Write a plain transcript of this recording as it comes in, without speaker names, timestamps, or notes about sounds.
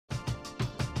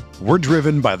We're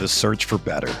driven by the search for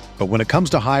better. But when it comes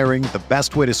to hiring, the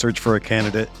best way to search for a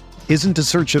candidate isn't to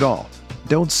search at all.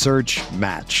 Don't search,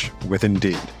 match with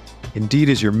Indeed. Indeed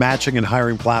is your matching and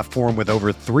hiring platform with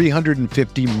over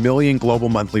 350 million global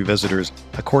monthly visitors,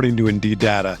 according to Indeed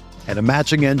data, and a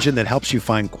matching engine that helps you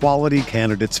find quality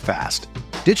candidates fast.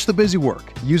 Ditch the busy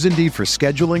work. Use Indeed for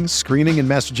scheduling, screening, and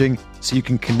messaging so you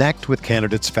can connect with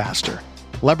candidates faster.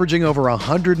 Leveraging over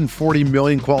 140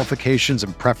 million qualifications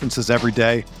and preferences every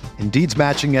day, Indeed's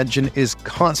matching engine is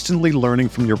constantly learning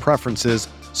from your preferences,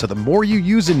 so the more you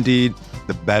use Indeed,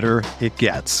 the better it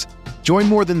gets. Join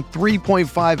more than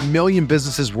 3.5 million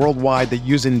businesses worldwide that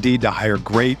use Indeed to hire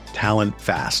great talent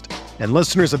fast. And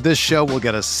listeners of this show will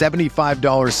get a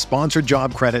 $75 sponsored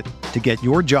job credit to get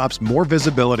your jobs more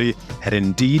visibility at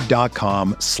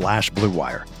Indeed.com/Blue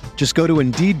Wire. Just go to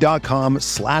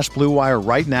Indeed.com/Blue Wire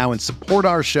right now and support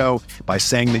our show by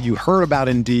saying that you heard about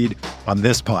Indeed on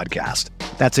this podcast.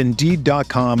 That's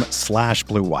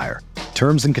Indeed.com/Blue Wire.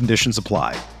 Terms and conditions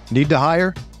apply. Need to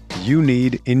hire? You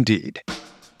need Indeed.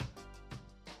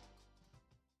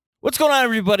 What's going on,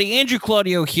 everybody? Andrew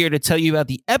Claudio here to tell you about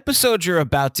the episode you're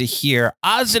about to hear.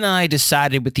 Oz and I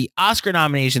decided, with the Oscar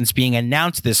nominations being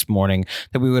announced this morning,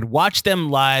 that we would watch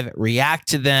them live, react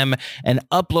to them, and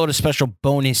upload a special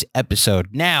bonus episode.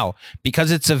 Now, because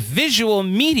it's a visual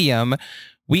medium,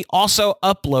 we also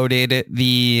uploaded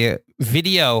the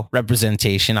video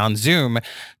representation on Zoom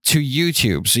to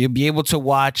YouTube. So you'll be able to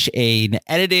watch an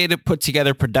edited, put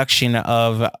together production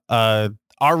of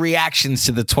our reactions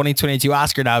to the 2022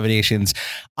 Oscar nominations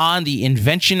on the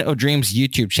Invention of Dreams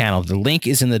YouTube channel. The link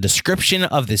is in the description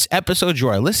of this episode you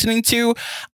are listening to.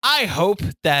 I hope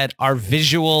that our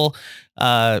visual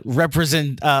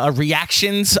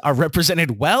reactions are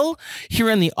represented well here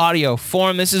in the audio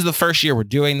form. This is the first year we're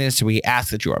doing this. We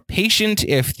ask that you are patient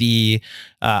if the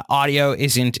audio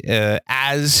isn't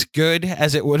as good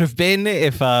as it would have been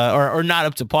if or not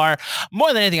up to par.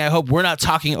 More than anything, I hope we're not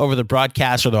talking over the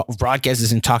broadcast, or the broadcast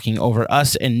isn't talking over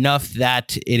us enough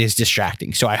that it is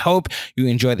distracting. So I hope you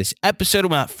enjoy this episode.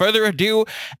 Without further ado,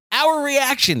 our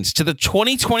reactions to the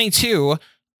 2022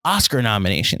 Oscar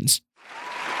nominations.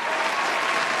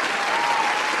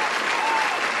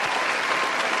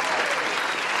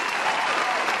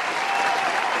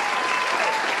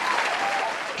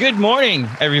 Good morning,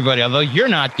 everybody. Although you're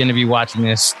not going to be watching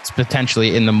this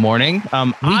potentially in the morning.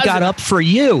 We got up for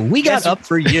you.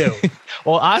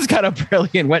 Well, Oz got up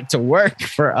early and went to work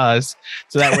for us,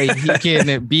 so that way he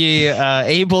can be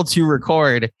able to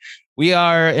record. We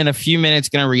are in a few minutes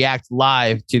going to react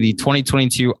live to the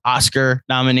 2022 Oscar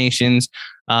nominations.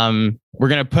 We're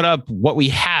going to put up what we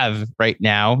have right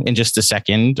now in just a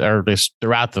second, or just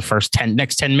throughout the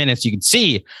next 10 minutes. You can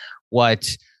see what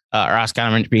our Oscar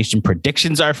nomination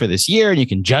predictions are for this year, and you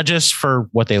can judge us for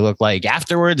what they look like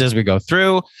afterwards as we go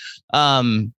through.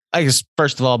 I guess,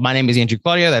 first of all, my name is Andrew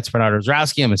Claudio. That's Bernardo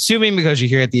Zrowski. I'm assuming because you're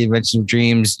here at the Invention of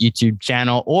Dreams YouTube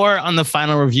channel or on the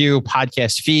Final Review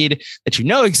podcast feed that you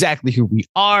know exactly who we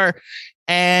are.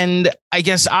 And I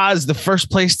guess, Oz, the first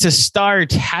place to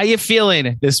start. How you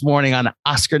feeling this morning on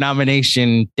Oscar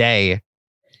nomination day?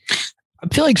 I'm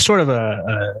feeling sort of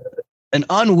an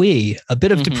ennui, a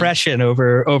bit of depression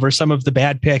over some of the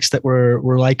bad picks that we're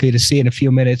likely to see in a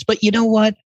few minutes. But you know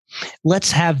what?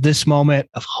 Let's have this moment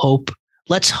of hope.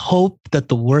 Let's hope that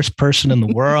the worst person in the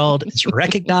world is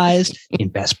recognized in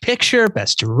Best Picture,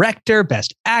 Best Director,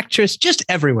 Best Actress, just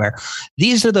everywhere.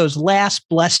 These are those last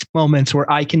blessed moments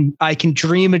where I can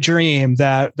dream a dream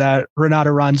that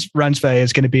Renata Runsvay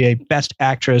is going to be a Best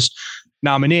Actress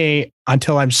nominee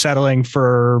until I'm settling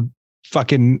for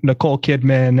fucking Nicole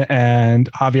Kidman and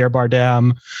Javier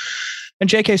Bardem and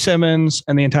J.K. Simmons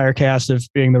and the entire cast of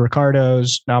Being the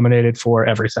Ricardos nominated for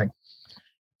everything.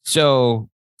 So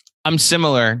I'm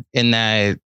similar in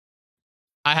that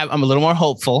I'm a little more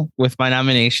hopeful with my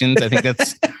nominations. I think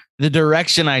that's the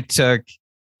direction I took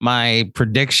my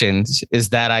predictions, is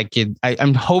that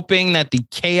I'm hoping that the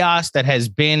chaos that has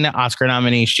been Oscar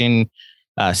nomination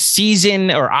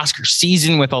season, or Oscar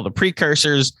season, with all the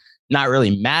precursors not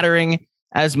really mattering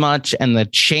as much, and the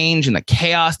change and the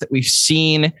chaos that we've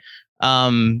seen.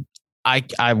 I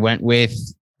went with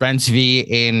Brent V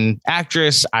in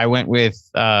actress. I went with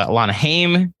Alana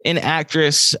Haim in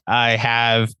actress. I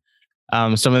have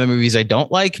some of the movies I don't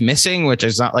like missing, which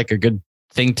is not like a good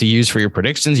thing to use for your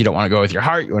predictions. You don't want to go with your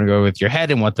heart. You want to go with your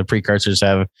head and what the precursors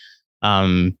have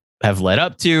led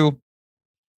up to.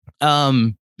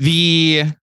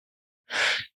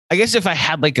 I guess if I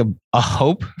had like a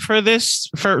hope for this,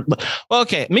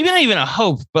 okay, maybe not even a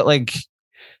hope, but like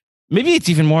maybe it's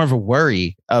even more of a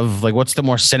worry of like, what's the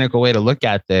more cynical way to look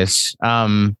at this?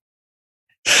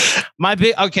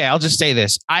 Okay, I'll just say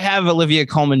this. I have Olivia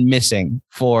Colman missing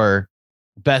for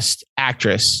Best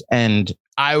Actress, and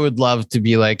I would love to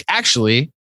be like,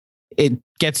 actually, it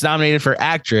gets nominated for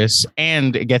actress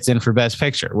and it gets in for Best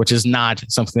Picture, which is not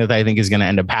something that I think is going to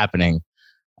end up happening.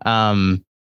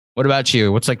 What about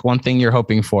you? What's like one thing you're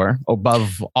hoping for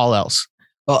above all else?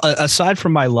 Well, aside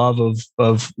from my love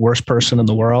of Worst Person in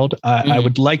the World, I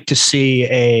would like to see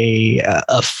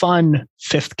a fun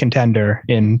fifth contender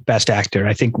in Best Actor.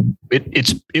 I think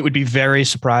it would be very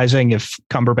surprising if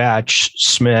Cumberbatch,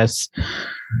 Smith,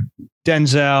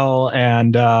 Denzel,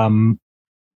 and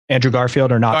Andrew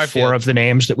Garfield are not four of the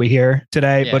names that we hear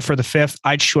today. Yeah. But for the fifth,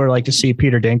 I'd sure like to see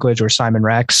Peter Dinklage or Simon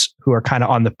Rex, who are kind of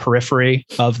on the periphery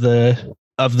of the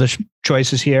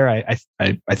choices here.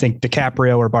 I think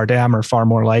DiCaprio or Bardem are far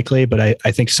more likely, but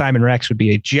I think Simon Rex would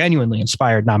be a genuinely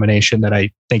inspired nomination that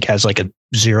I think has like a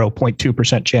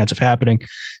 0.2% chance of happening.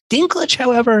 Dinklage,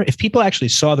 however, if people actually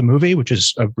saw the movie, which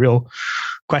is a real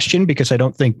question because I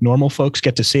don't think normal folks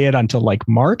get to see it until like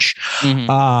March.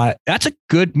 That's a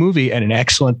good movie and an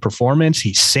excellent performance.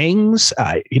 He sings.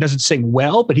 He doesn't sing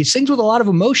well, but he sings with a lot of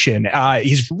emotion.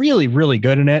 He's really, really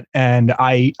good in it. And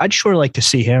I'd sure like to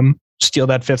see him steal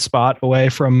that fifth spot away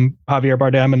from Javier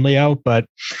Bardem and Leo, but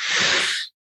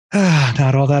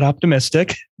not all that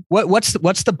optimistic. What's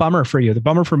the bummer for you? The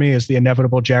bummer for me is the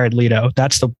inevitable Jared Leto.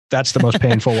 That's the most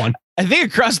painful one. I think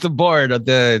across the board,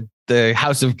 the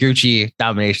House of Gucci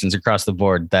nominations across the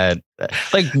board, that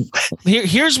like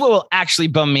here's what will actually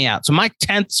bum me out. So my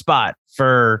 10th spot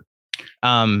for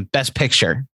Best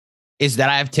Picture is that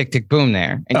I have Tick Tick Boom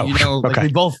there, and we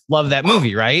both love that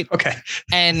movie, right? Okay,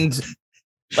 and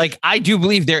like I do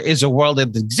believe there is a world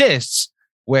that exists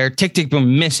where Tick Tick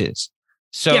Boom misses.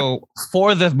 So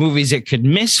for the movies it could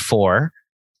miss for,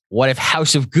 what if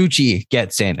House of Gucci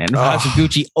gets in and House of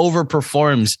Gucci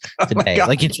overperforms today?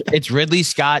 Like it's Ridley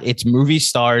Scott, it's movie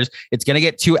stars. It's going to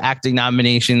get 2 acting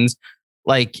nominations.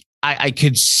 Like I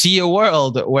could see a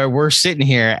world where we're sitting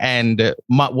here and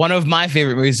one of my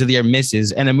favorite movies of the year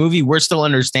misses, and a movie we're still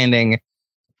understanding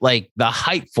like the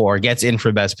hype for gets in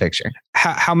for Best Picture.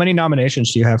 How many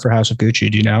nominations do you have for House of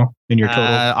Gucci? Do you know in your total?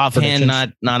 Offhand,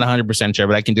 not 100% sure,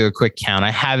 but I can do a quick count.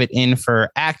 I have it in for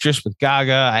actress with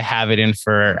Gaga. I have it in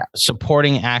for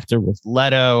supporting actor with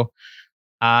Leto.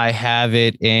 I have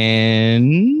it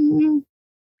in.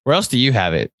 Where else do you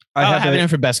have it? I have it in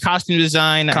for best costume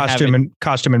design.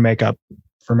 Costume and makeup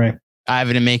for me. I have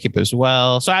it in makeup as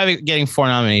well. So I have it getting 4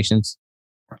 nominations.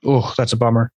 Oh, that's a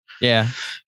bummer. Yeah.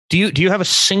 Do you have a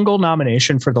single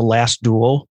nomination for The Last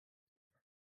Duel?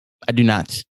 I do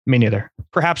not. Me neither.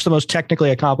 Perhaps the most technically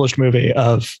accomplished movie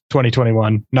of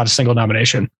 2021. Not a single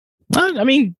nomination. I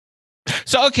mean,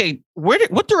 so okay,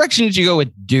 what direction did you go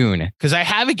with Dune? Because I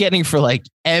have it getting for like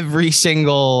every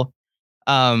single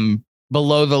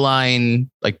below the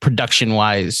line, like production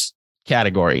wise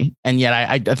category, and yet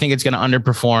I think it's going to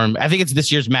underperform. I think it's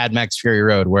this year's Mad Max Fury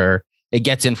Road where it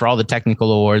gets in for all the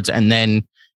technical awards and then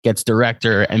gets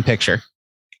director and picture.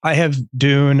 I have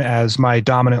Dune as my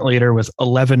dominant leader with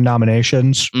 11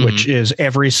 nominations, which is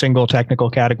every single technical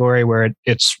category where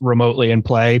it's remotely in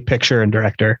play, picture and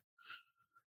director,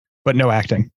 but no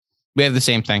acting. We have the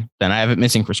same thing. Then I have it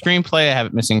missing for screenplay. I have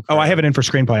it missing. I have it in for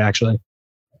screenplay, actually.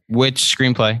 Which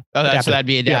screenplay? Oh, so that'd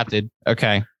be adapted. Yeah.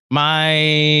 Okay.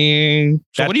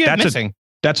 So what do you have missing?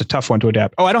 That's a tough one to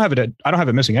adapt. Oh, I don't have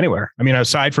it missing anywhere. I mean,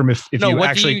 aside from if no, you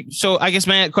actually. So I guess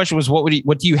my question was, what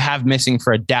do you have missing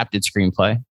for adapted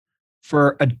screenplay?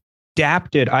 For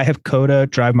adapted, I have Coda,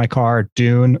 Drive My Car,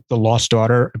 Dune, The Lost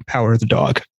Daughter, and Power of the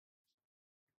Dog.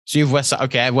 So you have West Side.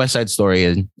 Okay, I have West Side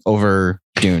Story over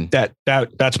Dune.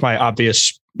 That's my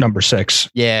obvious number 6.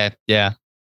 Yeah.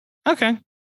 Okay.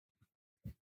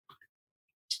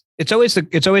 It's always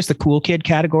the cool kid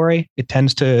category. It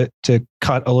tends to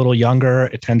cut a little younger.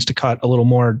 It tends to cut a little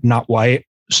more not white.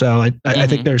 So I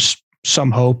think there's some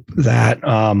hope that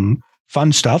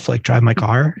fun stuff like Drive My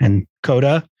Car and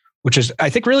Coda, which is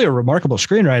I think really a remarkable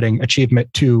screenwriting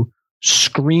achievement to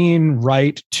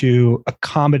screenwrite to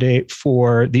accommodate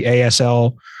for the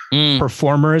ASL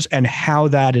performers and how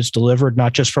that is delivered,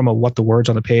 not just from a what the words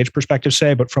on the page perspective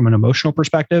say, but from an emotional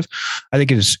perspective. I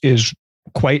think it is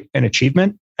quite an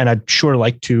achievement. And I'd sure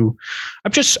like to,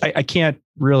 I can't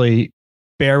really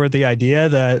bear with the idea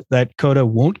that Coda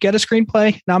won't get a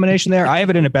screenplay nomination there. I have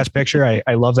it in a Best Picture.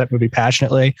 I love that movie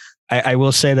passionately. I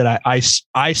will say that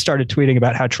I started tweeting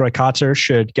about how Troy Kotsur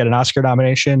should get an Oscar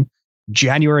nomination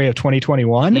January of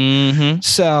 2021.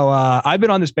 So I've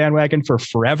been on this bandwagon for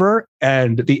forever.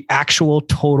 And the actual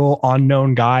total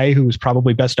unknown guy who was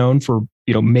probably best known for,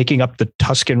 making up the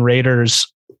Tusken Raiders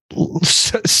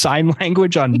sign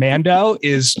language on Mando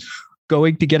is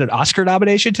going to get an Oscar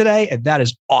nomination today, and that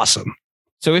is awesome.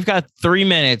 So we've got 3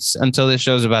 minutes until this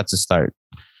show's about to start.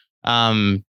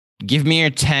 Give me your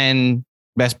 10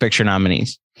 Best Picture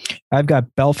nominees. I've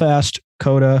got Belfast,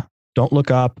 Coda, Don't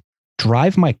Look Up,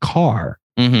 Drive My Car,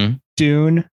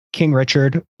 Dune, King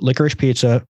Richard, Licorice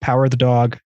Pizza, Power of the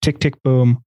Dog, Tick, Tick,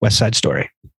 Boom, West Side Story.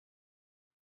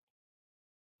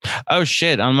 Oh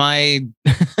shit! On my,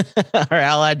 or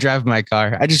I'll add Drive My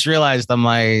Car. I just realized on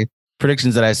my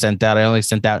predictions that I sent out, I only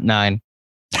sent out 9.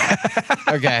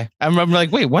 Okay, I'm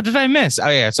like, wait, what did I miss? Oh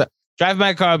yeah, so Drive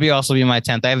My Car will also be my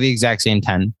 10th. I have the exact same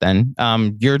 10. Then,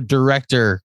 your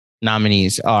director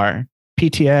nominees are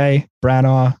PTA,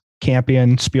 Branagh,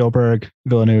 Campion, Spielberg,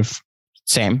 Villeneuve.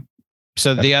 Same.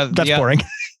 So that's boring.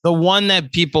 The one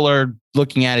that people are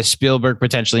looking at is Spielberg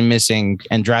potentially missing,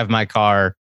 and Drive My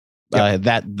Car.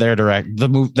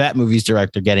 That movie's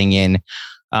director getting in.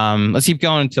 Let's keep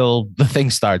going until the thing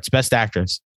starts. Best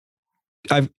actress.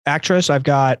 I've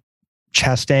got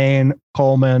Chastain,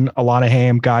 Coleman, Alana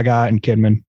Haim, Gaga, and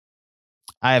Kidman.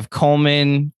 I have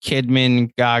Coleman,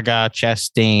 Kidman, Gaga,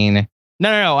 Chastain.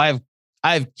 No. I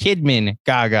have Kidman,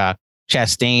 Gaga,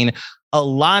 Chastain,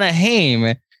 Alana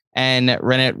Haim, and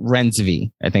Renée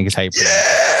Reinsve, I think is how you pronounce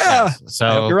it. Yeah.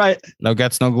 So you're right. No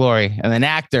guts, no glory. And then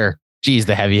actor. Geez,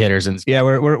 the heavy hitters. Yeah,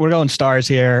 we're going stars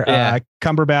here. Yeah.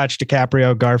 Cumberbatch,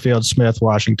 DiCaprio, Garfield, Smith,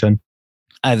 Washington.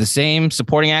 I have the same.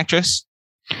 Supporting actress.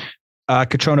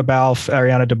 Katrina Balfe,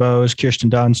 Ariana DeBose, Kirsten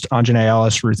Dunst, Anjanae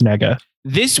Ellis, Ruth Negga.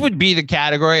 This would be the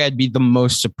category I'd be the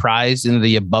most surprised in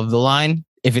the above the line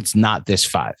if it's not this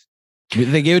 5.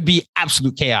 Like, it would be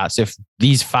absolute chaos if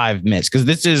these 5 miss, because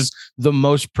this is the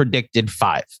most predicted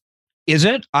 5. Is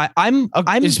it? I'm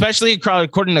especially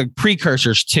according to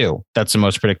precursors too. That's the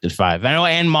most predicted 5. I know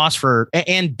Ann Moss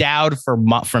and Dowd for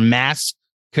Mass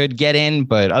could get in,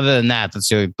 but other than that,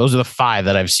 those are the 5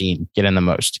 that I've seen get in the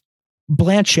most.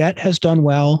 Blanchett has done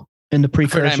well in the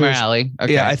precursors. For Nightmare Alley.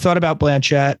 Okay. Yeah, I thought about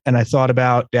Blanchett and I thought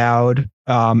about Dowd.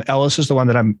 Ellis is the one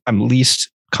that I'm least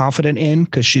confident in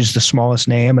because she's the smallest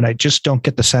name, and I just don't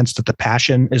get the sense that the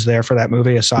passion is there for that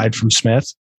movie aside from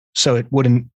Smith. So it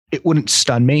wouldn't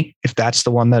stun me if that's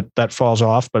the one that falls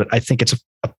off, but I think it's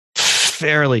a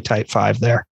fairly tight 5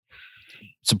 there.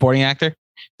 Supporting actor?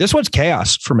 This one's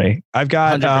chaos for me. I've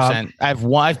got 100%. I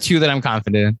have 2 that I'm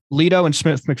confident in. Leto and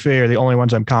Smith McPhee are the only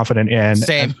ones I'm confident in.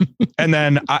 Same. And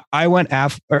then I went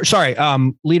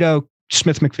Leto,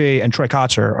 Smith McPhee, and Troy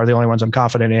Kotsur are the only ones I'm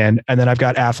confident in. And then I've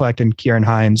got Affleck and Kieran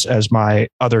Hines as my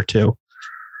other 2.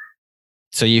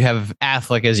 So you have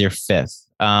Affleck as your 5th.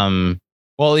 Well,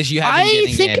 at least you have him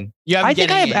getting in. I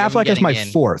think I have Affleck as my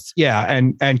 4th. Yeah.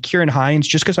 And Kieran Hines,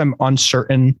 just because I'm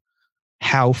uncertain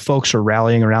how folks are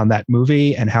rallying around that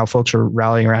movie and how folks are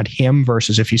rallying around him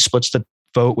versus if he splits the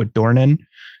vote with Dornan.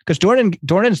 Because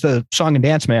Dornan's the song and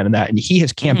dance man in that, and he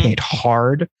has campaigned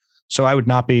hard. So I would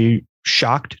not be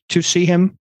shocked to see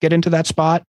him get into that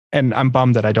spot. And I'm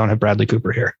bummed that I don't have Bradley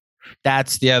Cooper here.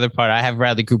 That's the other part. I have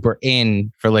Bradley Cooper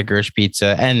in for Licorice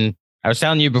Pizza. And I was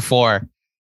telling you before,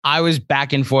 I was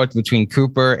back and forth between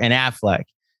Cooper and Affleck.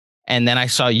 And then I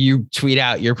saw you tweet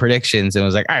out your predictions and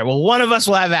was like, all right, well, one of us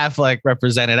will have Affleck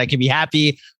represented. I can be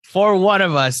happy for one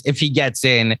of us if he gets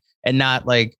in and not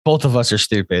like both of us are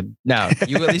stupid. No,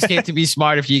 you at least get to be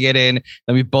smart if you get in.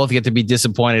 Then we both get to be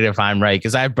disappointed if I'm right,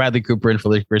 because I have Bradley Cooper in for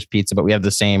Licorice Pizza, but we have the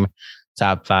same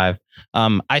top 5.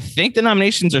 I think the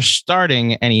nominations are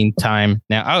starting anytime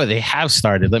now. Oh, they have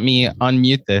started. Let me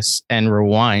unmute this and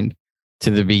rewind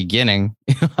to the beginning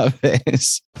of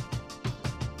this.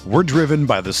 We're driven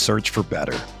by the search for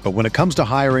better. But when it comes to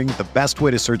hiring, the best way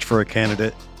to search for a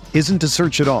candidate isn't to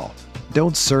search at all.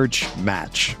 Don't search,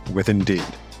 match with Indeed.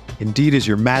 Indeed is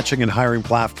your matching and hiring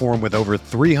platform with over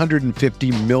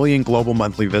 350 million global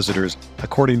monthly visitors,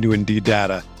 according to Indeed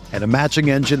data, and a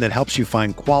matching engine that helps you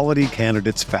find quality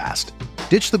candidates fast.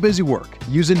 Ditch the busy work.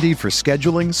 Use Indeed for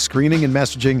scheduling, screening, and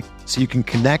messaging so you can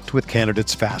connect with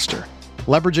candidates faster.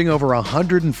 Leveraging over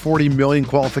 140 million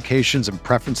qualifications and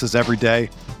preferences every day,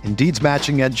 Indeed's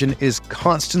matching engine is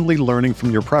constantly learning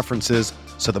from your preferences,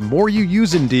 so the more you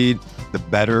use Indeed, the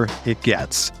better it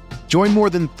gets. Join more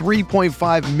than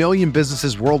 3.5 million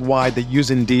businesses worldwide that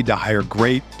use Indeed to hire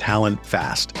great talent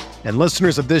fast. And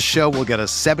listeners of this show will get a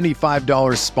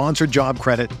 $75 sponsored job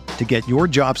credit to get your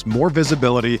jobs more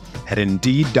visibility at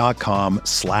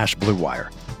Indeed.com/Blue Wire.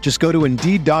 Just go to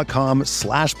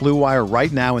Indeed.com/Blue Wire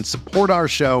right now and support our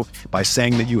show by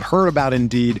saying that you heard about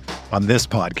Indeed on this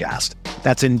podcast.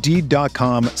 That's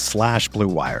Indeed.com/Blue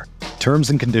Wire.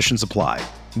 Terms and conditions apply.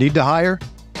 Need to hire?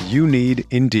 You need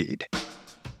Indeed.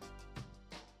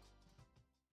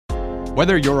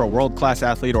 Whether you're a world-class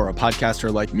athlete or a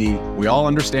podcaster like me, we all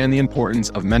understand the importance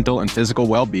of mental and physical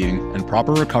well-being and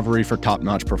proper recovery for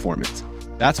top-notch performance.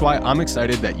 That's why I'm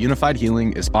excited that Unified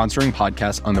Healing is sponsoring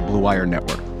podcasts on the Blue Wire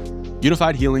Network.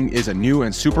 Unified Healing is a new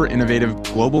and super innovative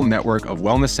global network of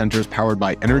wellness centers powered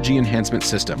by Energy Enhancement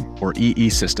System, or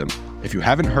EE System. If you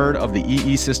haven't heard of the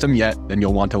EE System yet, then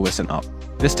you'll want to listen up.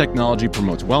 This technology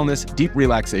promotes wellness, deep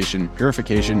relaxation,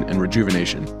 purification, and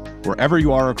rejuvenation. Wherever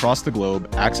you are across the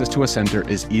globe, access to a center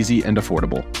is easy and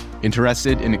affordable.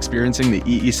 Interested in experiencing the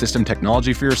EE System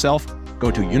technology for yourself?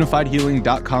 Go to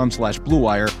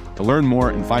unifiedhealing.com/bluewire to learn more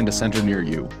and find a center near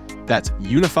you. That's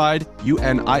unified,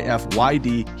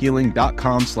 UNIFYD,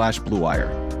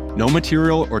 healing.com/bluewire. No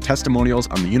material or testimonials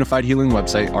on the Unified Healing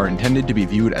website are intended to be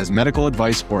viewed as medical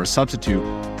advice or a substitute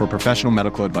for professional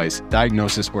medical advice,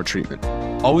 diagnosis, or treatment.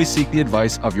 Always seek the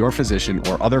advice of your physician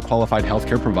or other qualified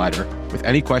healthcare provider with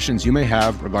any questions you may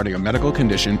have regarding a medical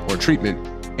condition or treatment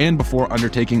and before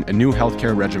undertaking a new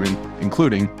healthcare regimen,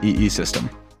 including EE System.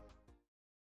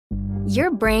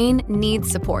 Your brain needs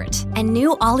support, and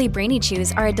new Ollie Brainy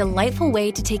Chews are a delightful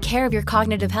way to take care of your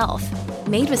cognitive health.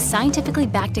 Made with scientifically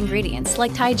backed ingredients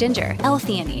like Thai ginger,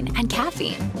 L-theanine, and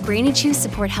caffeine, Brainy Chews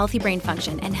support healthy brain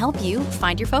function and help you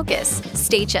find your focus,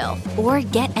 stay chill, or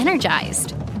get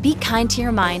energized. Be kind to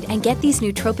your mind and get these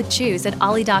nootropic chews at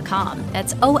ollie.com.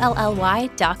 That's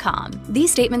OLLY.com.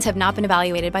 These statements have not been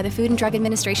evaluated by the Food and Drug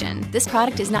Administration. This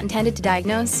product is not intended to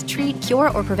diagnose, treat, cure,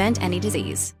 or prevent any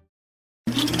disease.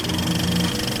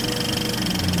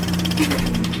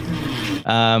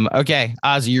 Okay,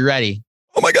 Oz, you ready?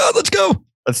 Oh my God, let's go.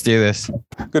 Let's do this.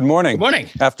 Good morning. Good morning.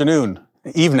 Afternoon.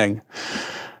 Evening.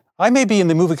 I may be in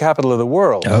the movie capital of the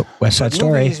world. Oh, West Side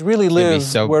Story. Movies really live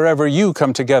wherever you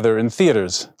come together in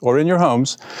theaters or in your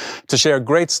homes to share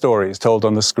great stories told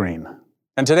on the screen.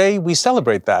 And today we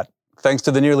celebrate that thanks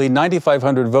to the nearly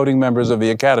 9,500 voting members of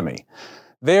the Academy.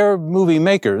 They're movie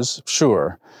makers,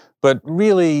 sure, but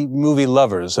really movie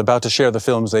lovers about to share the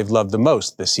films they've loved the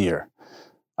most this year.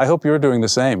 I hope you're doing the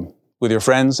same with your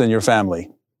friends and your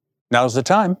family. Now's the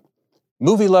time.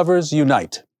 Movie lovers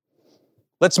unite.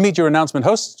 Let's meet your announcement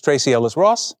hosts, Tracy Ellis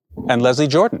Ross and Leslie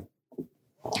Jordan.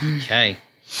 Okay.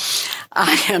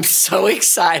 I am so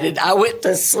excited. I went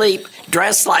to sleep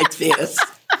dressed like this.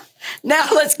 Now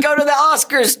let's go to the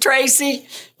Oscars, Tracy.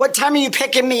 What time are you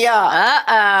picking me up?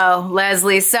 Uh-oh,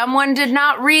 Leslie, someone did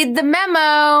not read the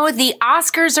memo. The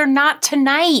Oscars are not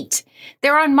tonight.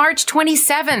 They're on March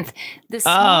 27th. This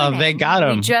morning, they got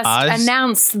them. We just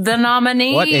announced the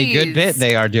nominees. What a good bit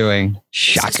they are doing.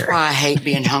 Shocker. This is why I hate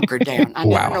being hunkered down. I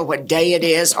never know what day it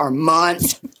is or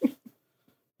month.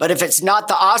 But if it's not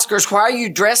the Oscars, why are you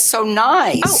dressed so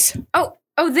nice? Oh,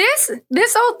 this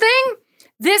old thing?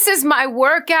 This is my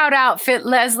workout outfit,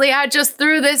 Leslie. I just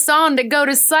threw this on to go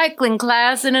to cycling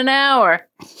class in an hour.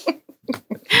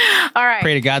 All right.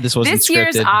 Pray to God this wasn't scripted.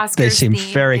 This year's Oscars they seem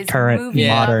theme very is current, Movie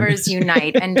modern. Lovers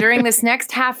Unite. And during this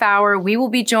next half hour, we will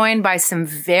be joined by some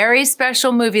very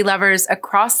special movie lovers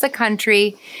across the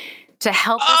country to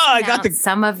help us announce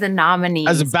some of the nominees.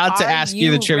 I was about to ask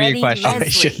you the trivia question.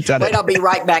 Wait, I'll be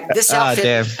right back. This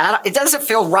outfit, it doesn't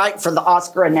feel right for the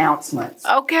Oscar announcements.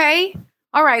 Okay.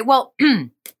 All right. Well,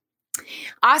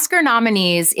 Oscar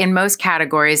nominees in most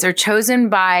categories are chosen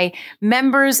by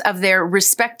members of their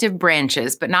respective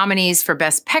branches, but nominees for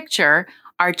Best Picture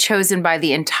are chosen by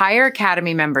the entire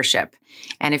Academy membership.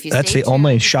 And if you that's the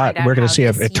only shot we're going to see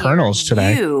of Eternals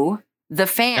today. You, the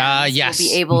fans, will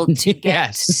be able to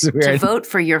get to vote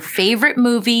for your favorite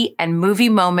movie and movie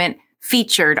moment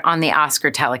featured on the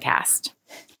Oscar telecast.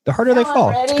 The Harder They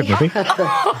Fall. It's a good movie.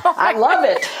 I love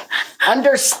it.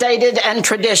 Understated and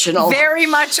traditional. Very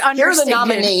much understated. Here are the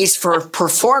nominees for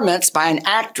performance by an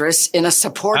actress in a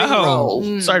supporting role.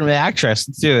 Starting with the actress.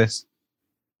 Let's do this.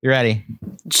 You ready?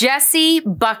 Jessie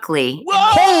Buckley. Whoa!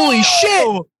 Holy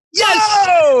shit! Yes!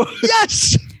 Whoa!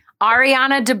 Yes!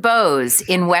 Ariana DeBose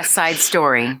in West Side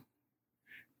Story.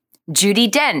 Judi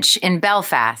Dench in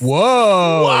Belfast.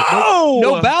 Whoa!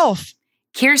 No Belf.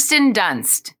 Kirsten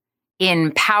Dunst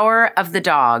in Power of the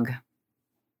Dog.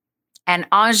 And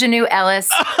Ingenue Ellis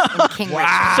in King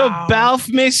Richard. So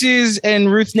Balf misses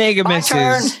and Ruth Negga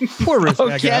misses. Poor Ruth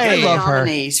Negga. I love her.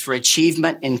 Nominees for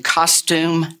achievement in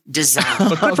costume design.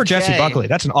 But good for Jessie Buckley.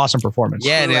 That's an awesome performance.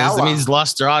 Yeah, it is. It means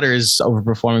Lost Daughter is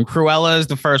overperforming. Cruella is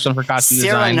the first one for costume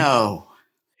design. Cyrano.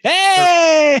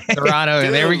 Hey!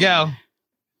 Cyrano. There we go.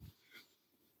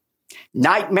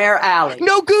 Nightmare Alley.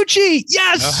 No Gucci.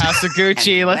 Yes. Oh, House of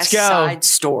Gucci. Let's West go. Side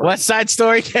Story. West Side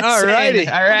Story. All righty.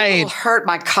 All right. It'll hurt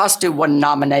my costume wasn't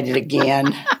nominated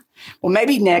again. Well,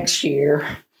 maybe next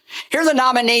year. Here are the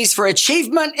nominees for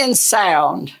achievement in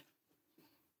sound.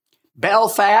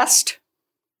 Belfast,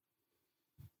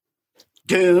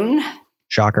 Dune.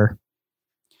 Shocker.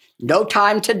 No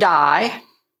Time to Die.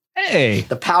 Hey.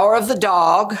 The Power of the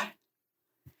Dog.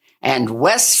 And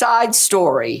West Side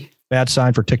Story. Bad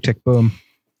sign for Tick, Tick, Boom.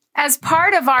 As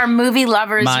part of our movie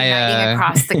lovers uniting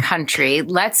across the country,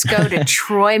 let's go to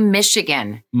Troy,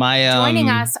 Michigan. Joining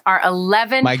us are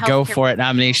 11. My Go For It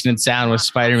nomination in sound was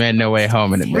Spider-Man No Way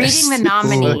Home, and it reading the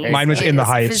nominees. Mine was In the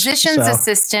Heights. Physician's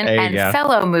assistant and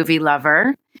fellow movie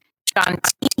lover,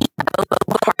 Shantia,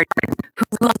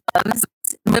 who loves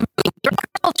the movie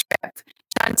Girl Trip.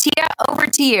 Shantia, over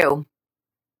to you.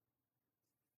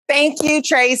 Thank you,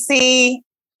 Tracy.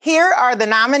 Here are the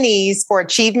nominees for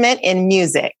Achievement in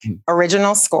Music.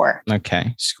 Original Score.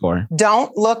 Okay, score.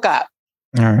 Don't Look Up.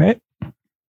 All right.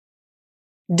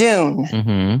 Dune.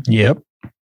 Mm-hmm. Yep.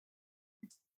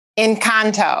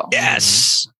 Encanto.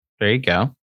 Yes. There you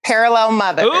go. Parallel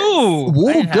Mothers. Ooh,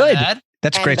 good.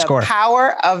 That's a great the score.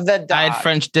 Power of the Dog. I had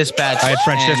French Dispatch. I had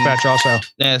French Dispatch also.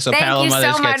 Yeah, so Thank Parallel you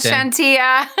Mothers so much, gets in.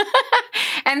 Shantia.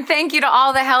 And thank you to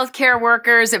all the healthcare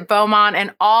workers at Beaumont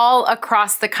and all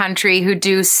across the country who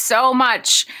do so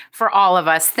much for all of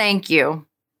us. Thank you.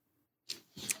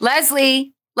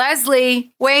 Leslie,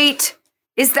 wait.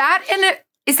 Is that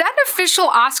an official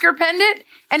Oscar pendant?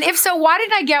 And if so, why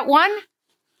didn't I get one?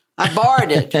 I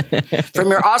borrowed it from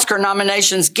your Oscar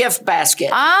nominations gift basket.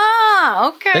 Ah,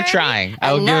 okay. They're trying.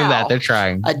 I will give them that. They're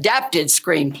trying. Adapted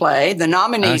screenplay. The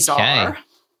nominees are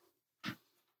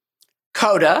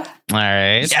Coda. All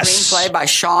right. Screenplay by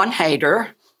Sean Hayter.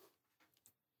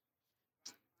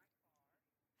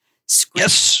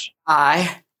 Yes.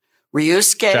 By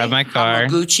Ryusuke Drive My Car.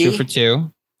 Hamaguchi 2 for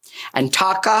 2. and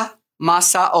Taka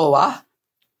Masaoka.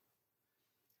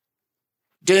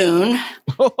 Dune.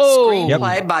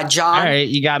 Screenplay by John All right,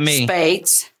 you got me.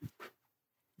 Spates.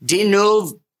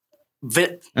 Denis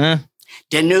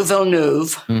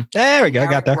Villeneuve. There we go. I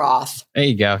got there. Roth. There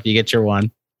you go. You get your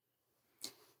one.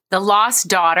 The Lost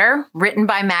Daughter, written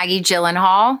by Maggie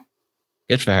Gyllenhaal.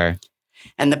 Good for her.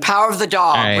 And The Power of the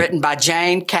Dog, All right. written by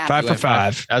Jane Campion. 5 for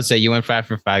 5. I would say you went 5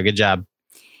 for 5. Good job.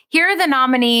 Here are the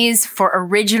nominees for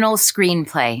original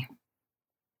screenplay.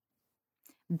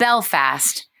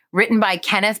 Belfast, written by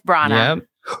Kenneth Branagh. Yep.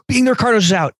 Being the Ricardos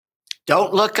is out.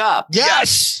 Don't Look Up.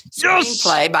 Yes.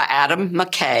 Screenplay by Adam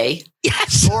McKay.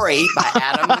 Yes. Story by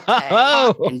Adam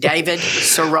McKay and David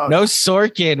Sirota. No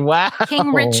Sorkin. Wow.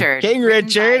 King Richard. King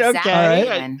Richard. written by Zach Okay.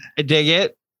 Bateman. I dig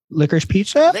it. Licorice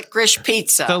Pizza. Licorice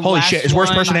Pizza. The Holy last shit. Is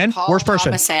worst one- person in? Paul Worst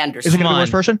person. Thomas Anderson. Is it going to Come be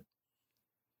worst on. person?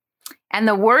 And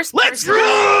the worst Let's person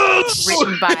go!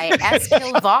 written by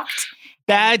Eskil Vogt.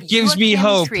 That gives me Joachim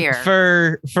hope Trier.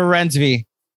 for Rensby.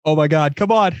 Oh my God.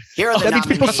 Come on. Here are the That means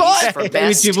people nominees saw it. for That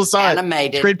means best people saw it.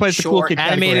 animated Screenplay's the cool short kid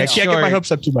category. I Animated can't get my short.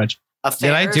 hopes up too much.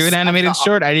 Did I do Affairs an of animated the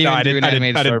short? I didn't No, even I do an didn't-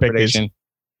 animated I didn't short pick these. prediction.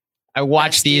 I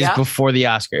watched these Bestia. before the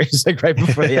Oscars, like right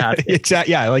before the Oscars.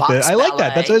 Exactly. Yeah, I like Fox that. I like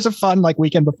that. That's Ballet. always a fun like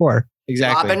weekend before.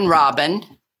 Exactly. Robin.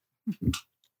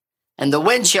 And The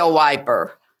Windshield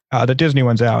Wiper. The Disney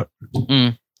one's out.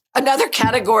 Another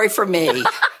category for me.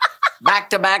 Back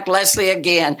to back, Leslie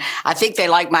again. I think they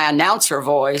like my announcer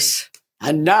voice.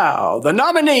 And now, the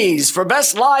nominees for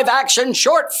Best Live Action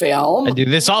Short Film. I do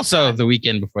this also the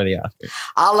weekend before the Oscars.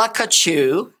 A la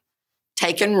Kachu,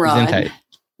 Take and He's in Run, tight.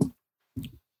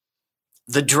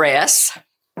 The Dress,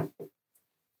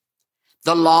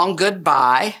 The Long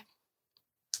Goodbye,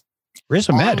 Riz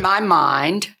On Ahmed. My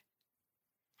Mind,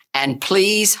 and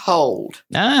Please Hold.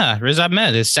 Riz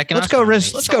Ahmed, his second Let's Oscar go,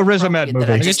 Riz. nomination. Let's go, Riz Ahmed That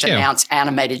I movie. just Look at you. announced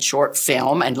animated short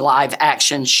film and live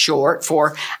action short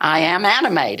for I Am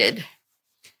Animated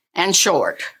and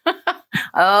Short.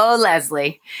 Oh,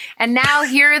 Leslie. And now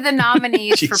here are the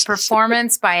nominees for Jesus.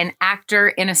 performance by an actor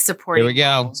in a supporting Here we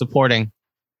go. role. Supporting.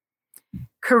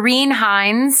 Kareen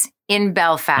Hines in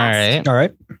Belfast. All right. All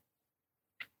right.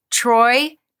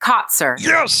 Troy Kotzer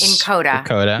Yes. in Coda.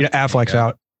 Coda. Yeah, Affleck's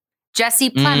out. Jesse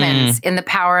Plemons in The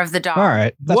Power of the Dog. All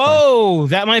right. That's Whoa,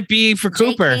 that might be for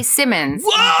Cooper. J.K. Simmons.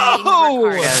 Whoa! in Being the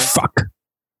Ricardos. fine. Fuck.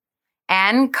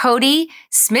 And Cody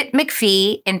Smith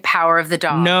McPhee in Power of the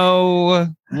Dog. No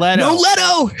Leto. No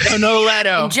Leto. No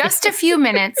Leto. In just a few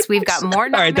minutes, we've got more. All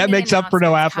right, that makes up for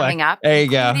no announcements Affleck. coming up, There you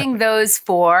go. including those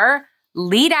for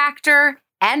lead actor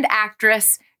and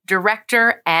actress,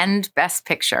 director, and best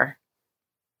picture.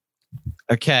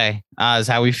 Okay. Oz,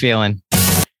 how we feeling?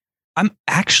 I'm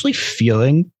actually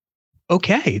feeling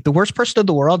okay. The worst person in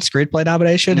the world screenplay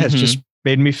nomination has Mhm. just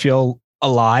made me feel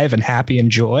alive and happy and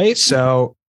joy.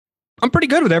 So I'm pretty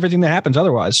good with everything that happens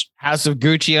otherwise. House of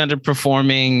Gucci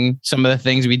underperforming. Some of the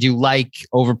things we do like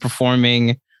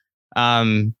overperforming.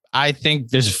 I think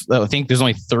there's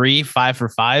only 3 5 for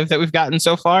 5 that we've gotten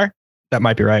so far. That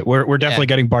might be right. We're definitely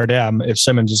getting Bardem if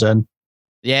Simmons is in.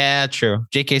 Yeah, true.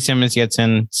 J.K. Simmons gets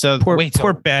in. So Poor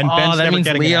Ben. Oh, Ben's that never means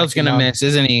getting Leo's an going to acting miss,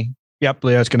 isn't he? Yep,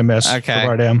 Leo's going to miss. Okay.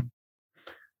 For Bardem.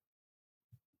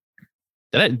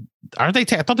 Aren't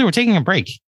they? I thought they were taking a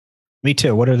break. Me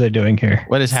too. What are they doing here?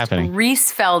 What is happening?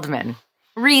 Reese Feldman.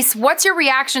 Reese, what's your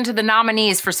reaction to the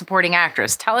nominees for supporting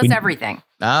actress? Tell us everything.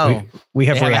 Oh, we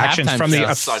have They have a reactions halftime from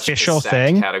the show. official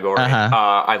thing. Category. Uh-huh.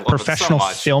 I love Professional it so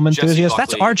much. film Jessie enthusiast.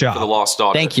 That's Buckley our job. For The Lost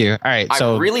Daughter. Thank you. All right.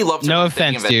 So I really loved her no from the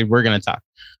beginning offense, of it. dude. We're going to talk.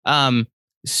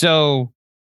 So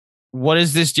what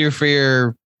does this do for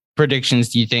your predictions?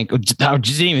 Do you think? I just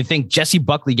didn't even think Jessie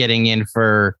Buckley getting in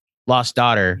for Lost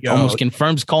Daughter almost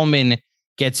confirms Coleman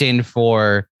gets in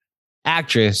for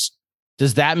actress.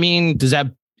 Does that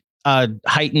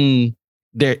heighten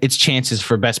its chances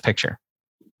for Best Picture?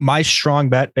 My strong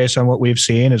bet, based on what we've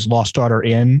seen, is Lost Daughter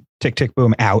in, Tick Tick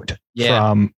Boom out.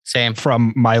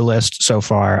 From my list so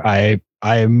far.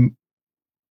 I'm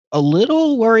a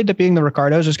little worried that Being the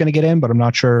Ricardos is going to get in, but I'm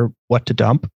not sure what to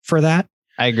dump for that.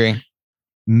 I agree.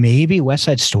 Maybe West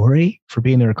Side Story for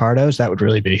Being the Ricardos. That would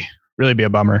really be a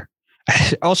bummer.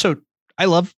 Also, I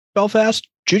love Belfast.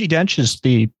 Judi Dench is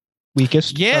the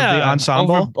weakest of the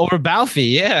ensemble. Over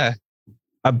Balfi, yeah.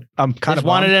 I'm kind of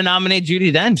wanted to nominate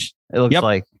Judi Dench. It looks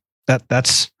like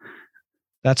that's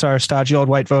our stodgy old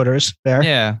white voters there.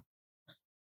 Yeah.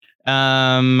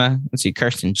 Let's see.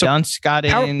 Kirsten Dunst got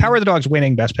in. Power of the Dog's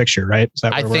winning Best Picture, right? Is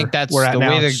that I think that's we're at the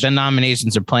now? way the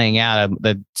nominations are playing out.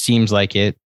 That seems like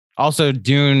it. Also,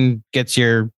 Dune gets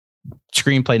your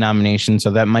screenplay nomination,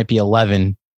 so that might be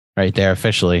 11 right there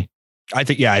officially. I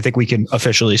think we can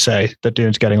officially say that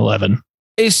Dune's getting 11.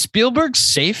 Is Spielberg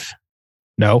safe?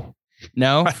 No,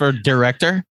 for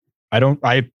director.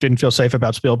 I didn't feel safe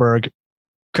about Spielberg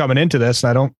coming into this, and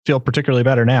I don't feel particularly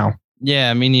better now.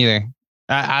 Yeah, me neither.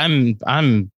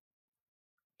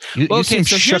 You seem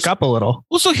shook up a little.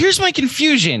 Well, so here's my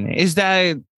confusion: is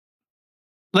that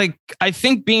I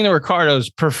think Being the Ricardos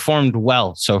performed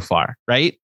well so far,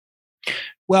 right?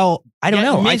 Well, I don't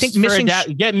know. I think missing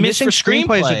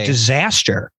screenplay is a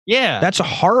disaster. Yeah, that's a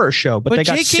horror show. But they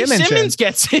got J.K. Simmons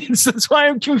gets in, so that's why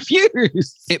I'm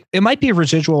confused. It might be a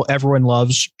residual. Everyone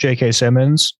loves J.K.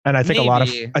 Simmons, and I think a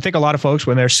lot of folks,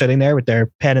 when they're sitting there with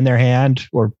their pen in their hand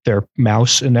or their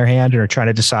mouse in their hand and are trying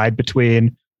to decide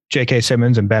between J.K.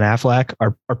 Simmons and Ben Affleck,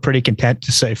 are pretty content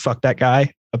to say "fuck that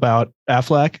guy" about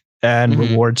Affleck and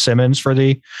reward Simmons for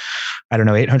the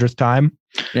 800th time.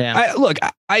 Yeah,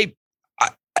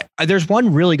 there's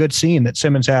one really good scene that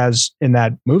Simmons has in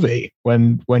that movie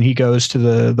when he goes to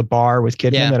the bar with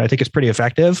Kidman that I think is pretty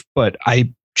effective. But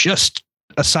I just,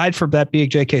 aside from that being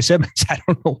J.K. Simmons, I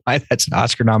don't know why that's an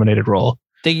Oscar nominated role.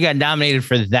 I think he got nominated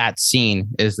for that scene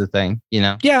is the thing,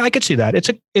 Yeah, I could see that.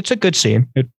 It's a good scene.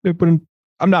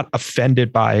 I'm not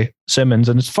offended by Simmons,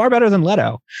 and it's far better than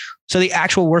Leto. So the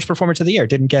actual worst performance of the year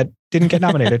didn't get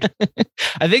nominated.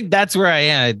 I think that's where I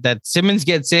am. That Simmons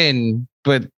gets in,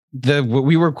 but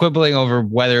we were quibbling over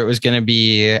whether it was going to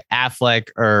be Affleck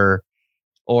or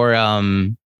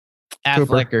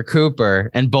Affleck or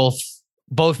Cooper, and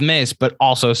both miss, but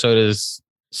also so does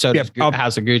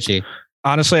House of Gucci.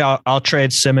 Honestly, I'll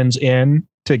trade Simmons in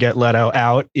to get Leto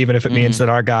out, even if it means that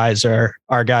our guys are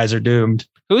doomed.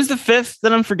 Who's the fifth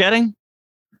that I'm forgetting?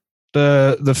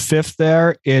 The fifth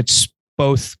there, it's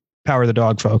both Power of the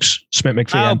Dog folks, Smith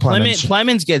McPhee and Plemons.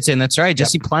 Plemons gets in. That's right,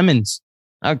 Jesse Plemons.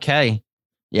 Okay.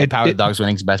 Yeah, Power of the Dog's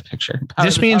winning Best Picture.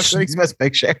 This means Best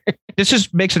Picture.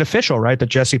 This makes it official, right? That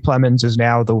Jesse Plemons is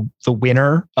now the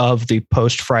winner of the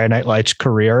post Friday Night Lights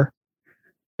career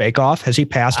Bake Off. Has he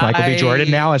passed Michael B. Jordan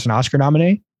now as an Oscar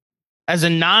nominee? As a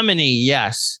nominee,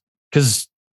 yes, because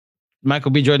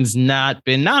Michael B. Jordan's not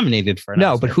been nominated for an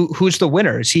Oscar. But who's the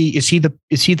winner? Is he the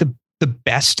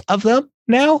best of them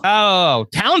now? Oh,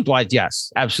 talent-wise,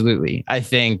 yes, absolutely. I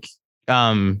think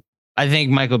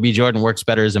Michael B. Jordan works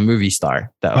better as a movie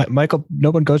star, though.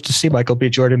 No one goes to see Michael B.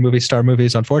 Jordan movie star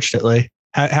movies, unfortunately.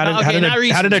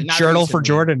 How did a Journal for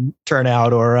Jordan turn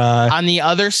out? Or on the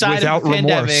other side of the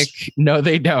pandemic, no,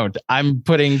 they don't. I'm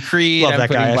putting Creed. I'm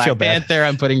putting Black Panther.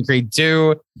 I'm putting Creed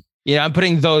 2. I'm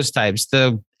putting those types.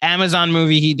 The Amazon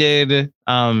movie he did,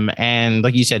 and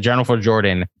like you said, Journal for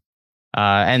Jordan.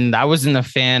 And I wasn't a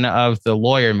fan of the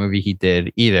Lawyer movie he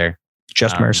did either.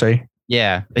 Just Mercy.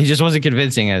 Yeah, he just wasn't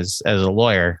convincing as a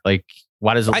lawyer. Like,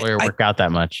 why does a lawyer work out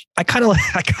that much? I kind of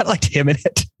liked him in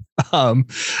it.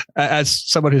 As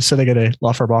someone who's sitting in a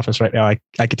law firm office right now, I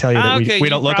could tell you that we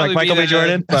don't look like Michael B.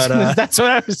 Jordan. But that's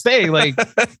what I was saying. Like,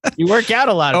 you work out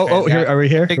a lot. Here, are we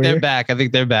here? I think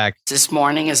they're back. This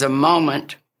morning is a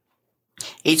moment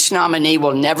Each nominee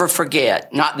will never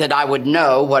forget. Not that I would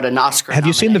know what an Oscar. Have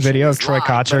you seen the video of Troy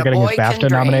Kotsur getting his BAFTA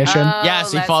nomination?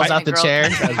 Yes, he falls out the chair.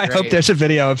 I hope there's a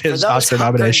video of his Oscar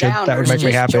nomination. That would make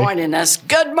me happy. Joining us.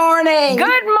 Good morning.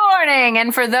 Good morning.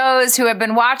 And for those who have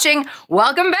been watching,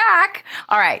 welcome back.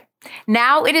 All right.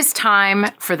 Now it is time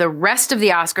for the rest of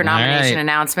the Oscar nomination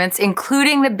announcements,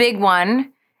 including the big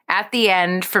one at the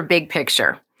end for Big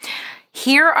Picture.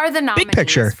 Here are the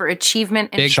nominees for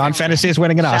achievement in Sean Fennessy is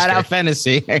winning an Oscar. Shout out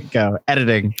Fennessy. There you go.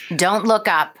 Editing. Don't Look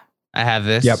Up. I have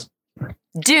this. Yep.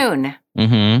 Dune.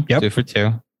 Mm-hmm. Yep. 2 for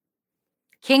 2.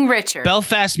 King Richard.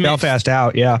 Belfast missed. Belfast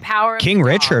out, yeah. Power of King the Dog.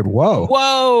 Richard, whoa.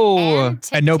 Whoa.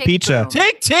 And no Tick, pizza. Boom.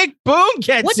 Tick, tick, boom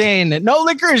gets in. No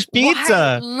licorice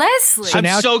pizza. Why, Leslie. So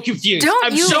now- I'm so confused. Don't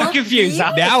I'm you so look confused.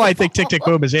 beautiful? Now I think Tick Tick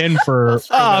Boom is in for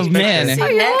Oh, Best man. Picture. Oh,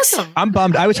 you're Next, welcome. I'm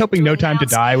bummed. I was hoping No Time to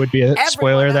Die would be a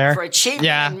spoiler everyone up there. for achievement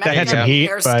Yeah, in that had makeup some heat,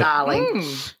 and but-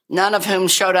 hairstyling. None of whom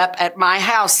showed up at my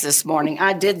house this morning.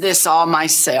 I did this all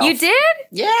myself. You did?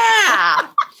 Yeah.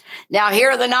 Now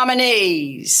here are the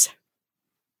nominees.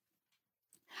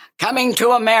 Coming to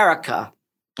America,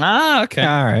 Ah, okay.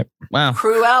 All right. Wow.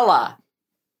 Cruella,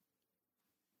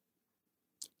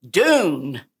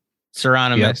 Dune,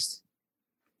 Serrano Yep. missed.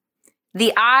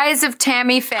 The Eyes of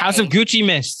Tammy Faye. House of Gucci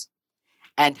missed.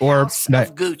 and Or House no-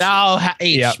 of Gucci. Oh,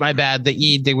 H. Yep. My bad. The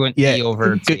E, they went Yeah. E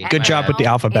over. Good- T. good My job bad. with the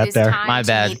alphabet It is there. time My to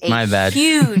bad, meet a my bad.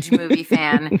 Huge movie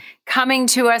fan coming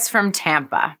to us from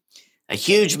Tampa. A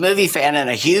huge movie fan and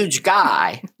a huge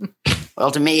guy.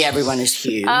 Well, to me, everyone is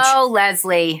huge. Oh,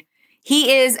 Leslie.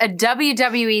 He is a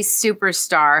WWE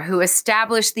superstar who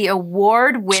established the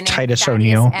award-winning Titus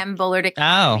Thaddeus O'Neil. M. Bullard Oh,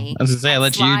 Academy. I was going to say, I'll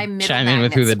let Sly you middle chime in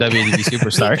with who the magnets. WWE The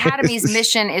superstar is. Academy's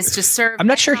mission is to serve. I'm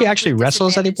not sure he actually economically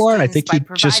wrestles disadvantaged anymore, and I students think he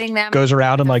by just providing them goes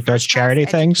around and with like does first-class charity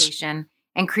things. education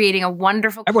and creating a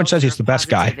wonderful. Everyone says culture he's the of best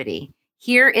guy. positivity.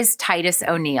 Here is Titus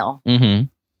O'Neil. Mm-hmm.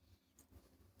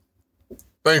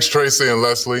 Thanks, Tracy and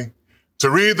Leslie. To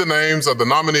read the names of the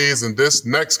nominees in this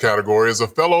next category is a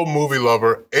fellow movie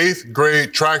lover, 8th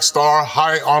grade track star,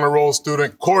 high honor roll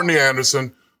student, Courtney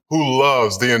Anderson, who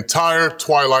loves the entire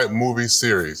Twilight movie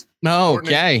series. No, Courtney,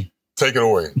 okay. Take it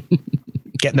away.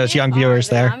 Getting those young viewers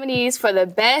the there. Nominees for the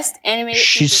best animated.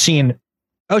 She's feature seen.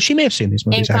 Oh, she may have seen these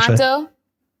movies actually. Encanto,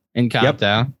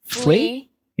 Encanto. Flea.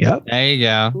 Yep. There you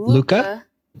go. Luca?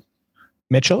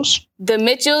 Mitchell's. The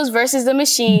Mitchells versus the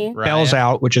Machine, Raya. Bells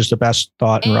Out, which is the best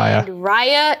thought in Raya. and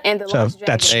Raya and the So Lost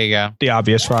that's Dragon. There you go. the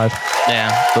obvious 5.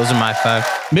 Yeah, those are my 5.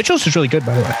 Mitchell's is really good,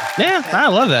 by the way. Yeah, I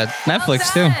love that.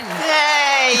 Netflix, too. Well done.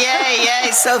 Yay, yay,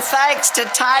 yay. So thanks to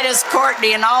Titus,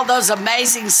 Courtney, and all those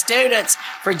amazing students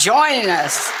for joining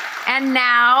us. And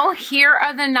now, here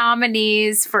are the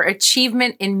nominees for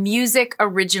Achievement in Music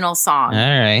Original Song.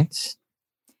 All right.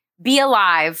 Be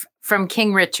Alive from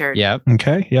King Richard. Yep.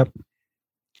 Okay. Yep.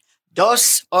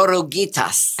 Dos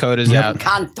Oruguitas. Code is Yep. out.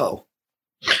 Canto.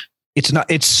 It's not.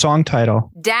 It's song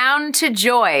title. Down to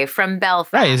Joy from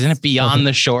Belfast. Right, isn't it Beyond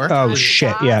the Shore? Oh Time to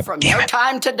shit! Die Yeah. From Damn No it.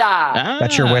 Time to Die. Ah,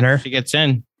 That's your winner. She gets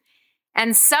in.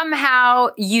 And Somehow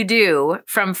You Do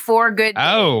from Four Good Days.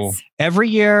 Oh. Every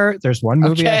year, there's one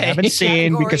movie I Okay. haven't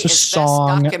seen Category because of is Best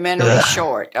song. documentary Ugh.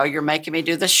 short. Oh, you're making me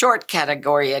do the short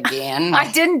category again.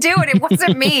 I didn't do it. It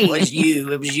wasn't me. It was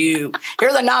you. It was you. Here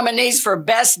are the nominees for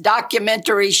Best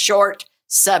Documentary Short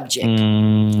Subject.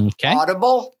 Okay.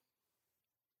 Audible,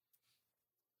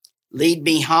 Lead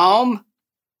Me Home,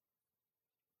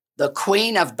 The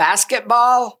Queen of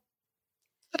Basketball,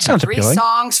 That sounds 3 appealing.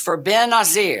 Songs for Ben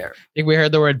Azir. I think we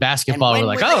heard the word basketball. And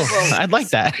We're when like, were oh, they voted? I'd like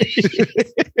that.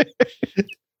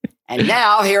 And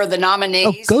now here are the nominees.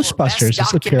 Oh, for Ghostbusters Best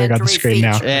is appearing on the Documentary screen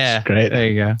now. Feature. Yeah. Great. There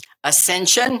you go.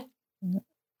 Ascension,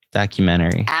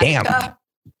 Documentary. Damn. Attica,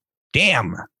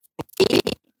 Damn.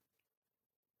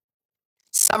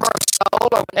 Summer of Soul,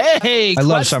 or When Hey, I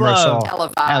love Summer of Soul.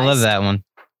 Televised, I love that one.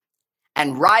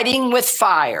 and Riding with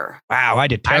Fire. Wow, I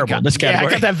did terrible in this Yeah, I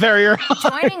category. got that very wrong.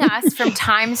 Joining us from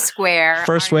Times Square.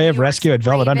 First are Wave, New York's Rescue, and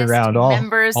Velvet bravest Underground, all-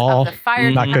 members all of the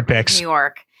fire not good department of picks. New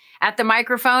York. At the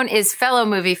microphone is fellow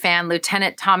movie fan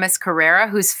Lieutenant Thomas Carrera,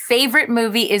 whose favorite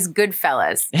movie is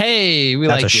Goodfellas. Hey, we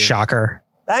That's like a you. shocker.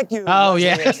 Thank you. Oh, Leslie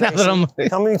yeah. and Now that I'm- Tracy.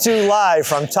 Coming to you live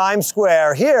from Times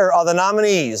Square, here are the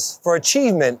nominees for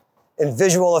achievement in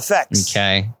visual effects.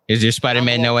 Okay. Is your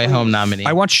Spider-Man No Way Home nominee?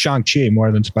 I want Shang-Chi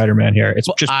more than Spider-Man here. It's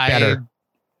just better.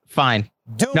 Fine.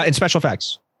 Dune, Not in special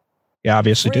effects. Yeah,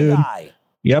 obviously, Free dude. Guy,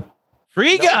 Yep.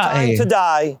 Free No Guy. Time to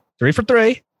Die, 3 for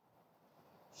 3.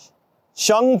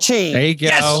 Shang-Chi, There you go.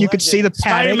 Yes, you could see the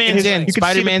panic. Spider-Man's in. You could see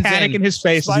Spider-Man's the panic in. in his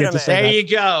face. As he had to Spider-Man. say There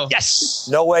that. you go. Yes.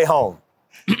 No Way Home.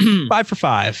 5 for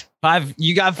 5. 5.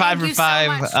 You got 5 for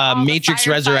 5. Matrix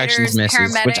Resurrections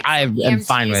misses, which I am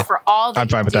fine with. For all that I'm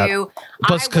fine with that.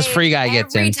 Plus, because Free Guy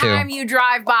gets in too. Every time you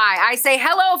drive by, I say,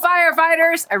 hello,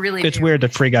 firefighters. I really It's do. weird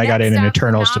that Free Guy got in and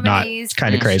Eternals did not. Nominees It's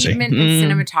kind of for crazy. achievement in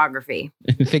cinematography.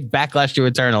 I think Backlash to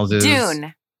Eternals is,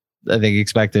 Dune. I think,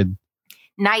 expected.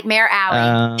 Nightmare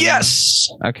Alley. Yes.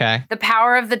 Okay. The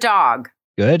Power of the Dog.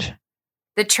 Good.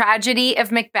 The Tragedy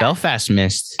of Macbeth. Belfast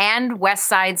missed. And West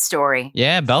Side Story.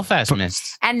 Yeah, Belfast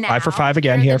missed. And now 5 for 5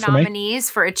 again here are here the for me. nominees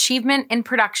for achievement in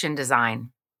production design.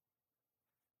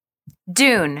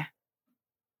 Dune.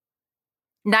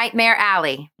 Nightmare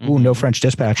Alley. Ooh, no French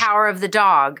Dispatch. Power of the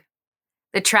Dog.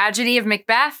 The Tragedy of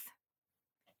Macbeth.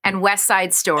 And West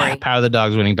Side Story. Power of the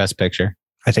Dog's winning Best Picture.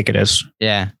 I think it is.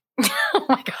 Yeah. Oh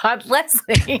my God,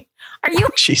 Leslie.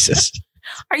 Jesus.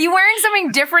 Are you wearing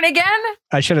something different again?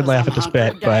 I shouldn't laugh at this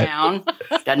bit, but Down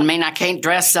doesn't mean I can't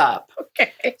dress up.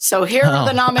 Okay. So here are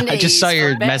the nominees. I just saw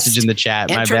your for Best message in the chat.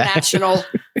 My bad. International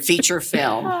feature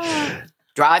film.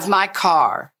 Drive My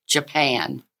Car,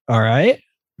 Japan. all right.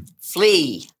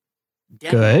 Flee,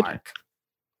 Good. Denmark.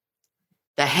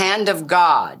 The Hand of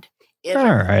God, Italy.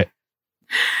 All right.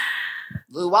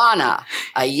 Luana,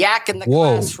 A Yak in the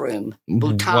Whoa. Classroom,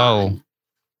 Bhutan. Whoa.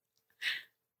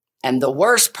 And The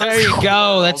Worst Person. There you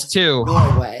go. That's 2.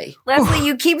 Norway. Leslie,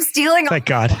 you keep stealing Thank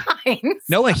God. lines.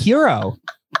 Noah Hero.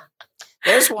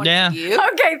 There's one Yeah. for you.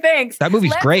 Okay, thanks. That movie's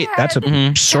Let's great. That's a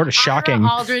head sort of to shocking. Ira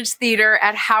Aldridge Theater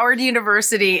at Howard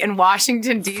University in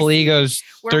Washington, D.C. Flea goes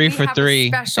where 3 we for have a 3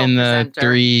 special in the presenter.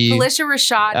 3 Felicia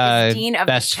Rashad is Dean of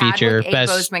Best the Chadwick Feature, A.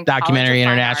 Best Bozeman Documentary College of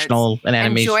Fine International Arts, and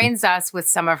Animation. and joins us with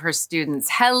some of her students.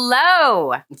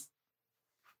 Hello.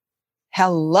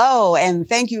 Hello, and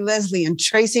thank you, Leslie and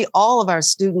Tracy. All of our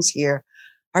students here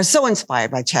are so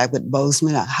inspired by Chadwick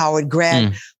Boseman, a Howard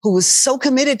grad who was so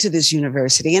committed to this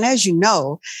university. And as you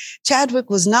know, Chadwick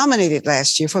was nominated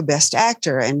last year for Best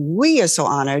Actor, and we are so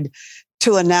honored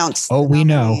to announce we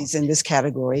know nominees in this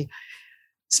category.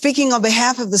 Speaking on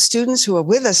behalf of the students who are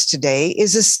with us today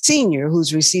is a senior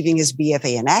who's receiving his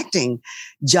BFA in acting,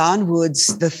 John Woods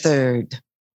III.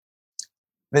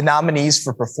 The nominees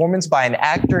for performance by an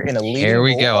actor in a leading Here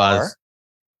we role go, are Oz.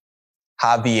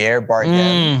 Javier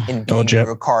Bardem in Being you.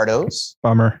 Ricardos,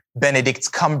 Bummer.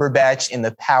 Benedict Cumberbatch in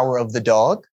The Power of the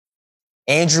Dog,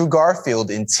 Andrew Garfield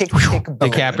in Tick, Tick, Boom,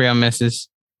 DiCaprio misses.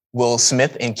 Will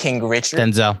Smith in King Richard,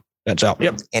 Denzel.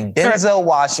 Yep. and Denzel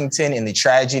Washington in The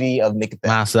Tragedy of Macbeth.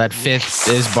 Wow, so that 5th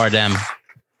is Bardem.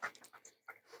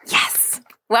 Yes.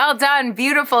 Well done.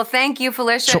 Beautiful. Thank you,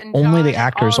 Felicia. So and only John the and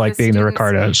actors all of like being the students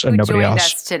Ricardos and who nobody joined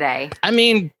else. us today. I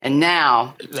mean, And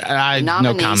now, no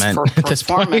nominees comment for at this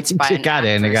point. performance by It an got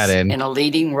in. It got actress in. in a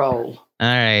leading role. All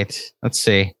right. Let's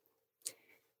see.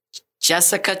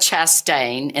 Jessica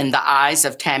Chastain in The Eyes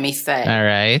of Tammy Faye. All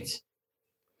right.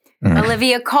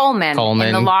 Olivia Colman,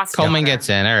 in The Lost Coleman Daughter. gets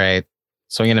in. All right.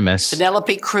 So I'm going to miss.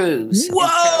 Penelope Cruz. in Whoa!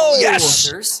 Carol Yes!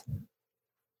 Walters.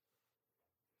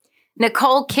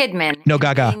 Nicole Kidman. No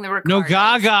Gaga. in The No Ricardos.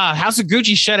 Gaga. House of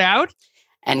Gucci shut out.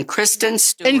 And Kristen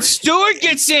Stewart. And Stewart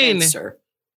gets in. Spencer.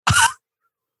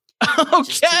 Two more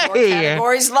Okay.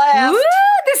 categories left. Woo!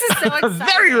 This is so exciting.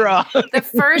 Very raw. The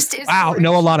first is Wow, for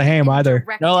no Alana Haim either.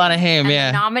 directing, No Alana Haim, and the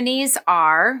yeah. nominees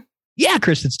are Yeah,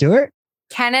 Kristen Stewart.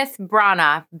 Kenneth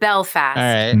Branagh, Belfast. All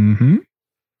right. Mm-hmm.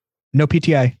 No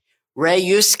PTA.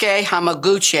 Ryusuke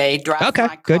Hamaguchi. Drive Okay,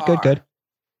 My good, Car. good.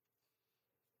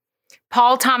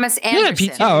 Paul Thomas Anderson.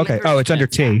 Pete- Oh, okay. Oh, it's under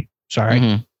T. Sorry.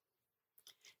 Mhm.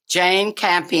 Jane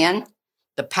Campion.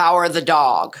 The Power of the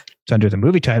Dog. It's under the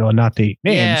movie title and not the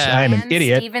names. Yeah. I am an And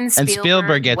idiot. Steven And Spielberg,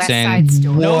 Spielberg gets West in. Side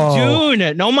Story. No Whoa.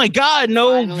 Dune. No, my God.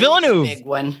 No Finally, Villeneuve. Big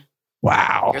one.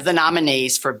 Wow. You're the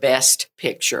nominees for Best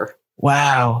Picture.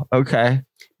 Wow. Okay.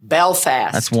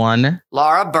 Belfast. That's one.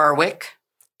 Laura Berwick.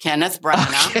 Kenneth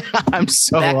Branagh. I'm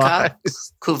so Becca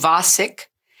lost. Kovacic.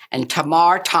 And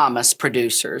Tamar Thomas,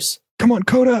 producers. Come on,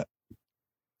 Coda.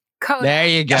 Coda. There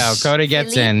you go. Yes. Coda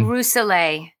gets Philippe in.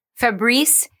 Rousselet,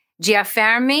 Fabrice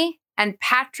Giaffermi, and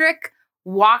Patrick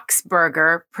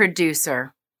Waxberger, producers.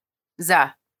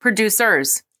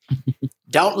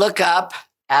 Don't Look Up.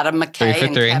 Adam 3 McKay for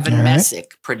and 3. Kevin All right.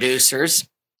 Messick, producers.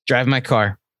 Drive My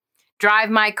Car. Drive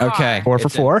My Car. Okay. 4 for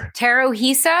It's in. 4.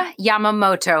 Teruhisa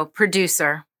Yamamoto,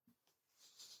 producer.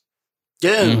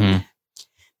 Dune. Mhm.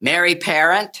 Mary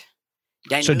Parent.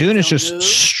 So Dune is just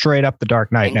straight up the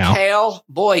Dark Knight and now. Cale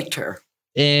Boiter.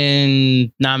 Okay.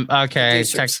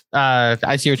 Producers.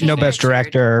 I see what you're No saying. Best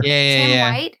Director. Yeah.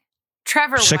 Tim White,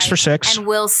 Trevor 6 White, for 6. and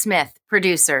Will Smith,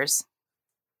 producers.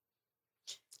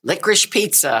 Licorice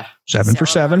Pizza. 7 for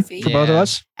 7 for both of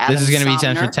us. Adam This is going to be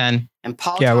 10 for Sumner, 10. And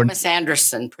Paul Yeah, we're- Thomas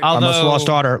Anderson. Almost Lost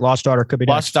Daughter. Lost Daughter could be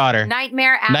next. Lost Daughter.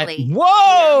 Nightmare Alley.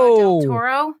 Whoa! Del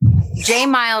Toro. J.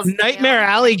 Miles. Nightmare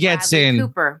Alley gets Bradley in.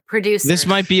 Cooper, producer. This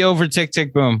might be over Tick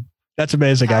Tick Boom. That's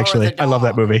amazing, actually. I love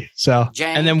that movie. So,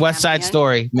 and then West Side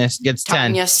Story gets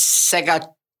 10.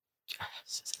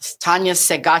 Tanya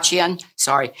Segachian.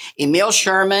 Sorry. Emil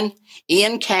Sherman.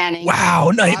 Ian Canning.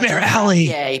 wow, Nightmare Alley.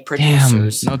 Yay,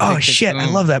 producers. No Oh Tick, Tick, shit, I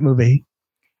Boom. love that movie.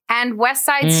 And West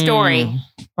Side Story.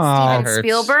 Oh, Steven hurts.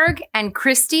 Spielberg and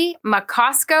Christy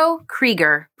McCosco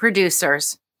Krieger,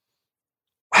 producers.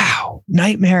 wow,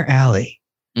 Nightmare Alley,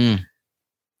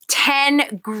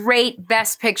 10 great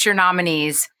Best Picture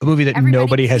nominees. a movie that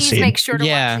nobody has Please seen. make sure to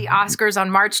watch the Oscars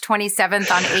on March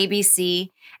 27th on ABC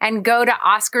and go to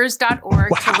oscars.org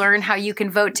to learn how you can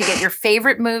vote to get your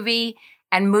favorite movie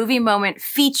and movie moment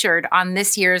featured on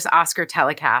this year's Oscar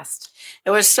telecast.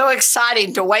 It was so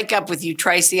exciting to wake up with you,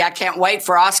 Tracy. I can't wait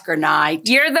for Oscar night.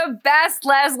 You're the best,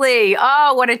 Leslie.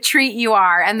 Oh, what a treat you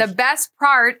are. And the best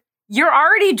part, you're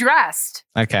already dressed.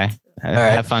 Okay.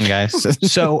 Have fun, guys.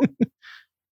 So,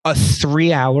 a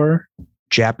 3-hour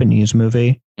Japanese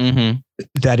movie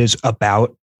that is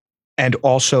about and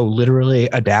also literally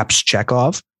adapts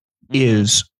Chekhov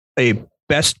is a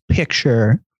Best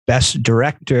Picture, Best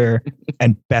Director,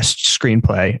 and Best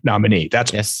Screenplay nominee.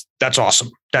 That's awesome.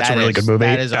 That's a really good movie.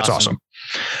 That's awesome.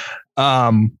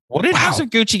 What did House of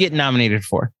Gucci get nominated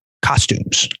for?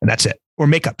 Costumes, and that's it. Or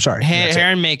makeup, sorry.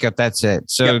 Hair and makeup, that's it.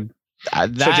 So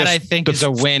that just I think is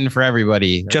a win for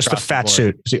everybody. Just the across fat board.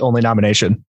 suit is the only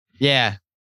nomination. Yeah.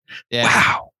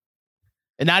 Wow.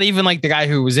 And not even like the guy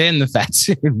who was in the fat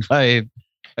suit, but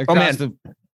Oh man,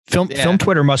 film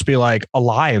Twitter must be like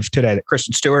alive today that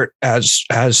Kristen Stewart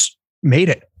has made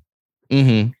it.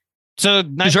 So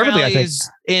Nightmare Deservedly, I Alley think. is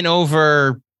in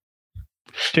over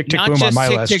Tick Tick not Boom on just my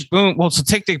Tick list. Tick Boom. Well, so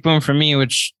Tick Tick Boom for me,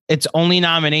 which its only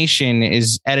nomination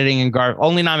is editing and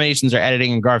only nominations are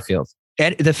editing and Garfield.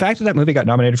 The fact that movie got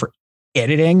nominated for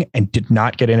editing and did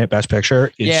not get in at Best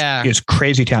Picture is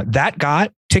crazy talent. That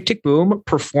got Tick Tick Boom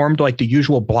performed like the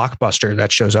usual blockbuster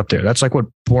that shows up there. That's like what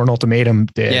Bourne Ultimatum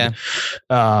did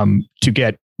to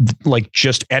get like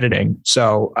just editing.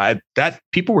 So that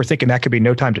people were thinking that could be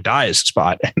No Time to Die as a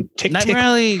spot. And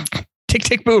Tick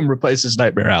Tick Boom replaces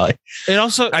Nightmare Alley. It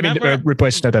also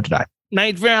replaces No Time to Die.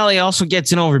 Nightmare Alley also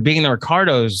gets in over Being the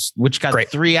Ricardos, which got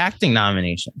 3 acting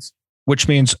nominations. Which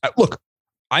means, look,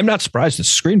 I'm not surprised the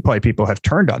screenplay people have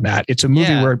turned on that. It's a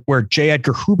movie where J.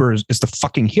 Edgar Hoover is the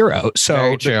fucking hero.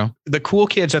 So the cool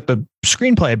kids at the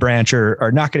screenplay branch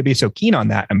are not going to be so keen on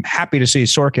that. I'm happy to see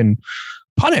Sorkin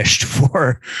punished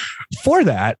for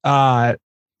that.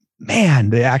 Man,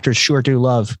 the actors sure do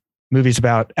love movies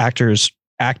about actors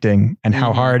acting and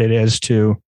how hard it is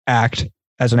to act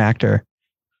as an actor.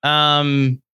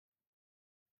 I'm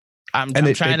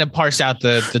trying to parse out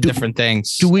the different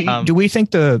things. Do we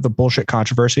think the bullshit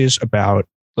controversies about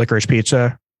Licorice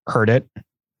Pizza hurt it?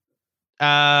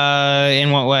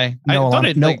 In what way?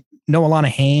 No Alana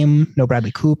Haim, no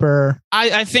Bradley Cooper.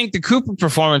 I think the Cooper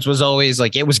performance was always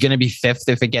like it was going to be 5th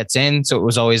if it gets in, so it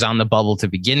was always on the bubble to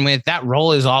begin with. That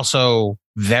role is also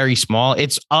very small.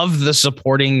 It's of the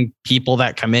supporting people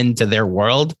that come into their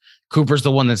world. Cooper's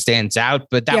the one that stands out,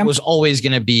 but that was always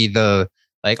going to be the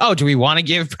like, oh, do we want to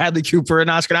give Bradley Cooper an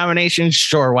Oscar nomination?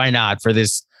 Sure, why not? For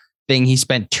this thing he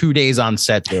spent 2 days on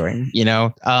set doing, you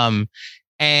know? And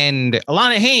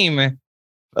Alana Haim,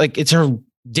 like it's her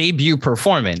debut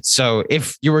performance. So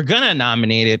if you were gonna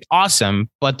nominate it, awesome.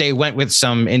 But they went with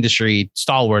some industry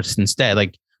stalwarts instead.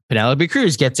 Like Penelope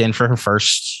Cruz gets in for her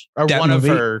first, or one of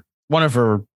her,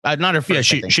 not her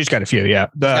first. Yeah, she's got a few. Yeah,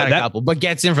 got a couple, but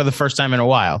gets in for the first time in a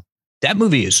while. That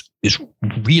movie is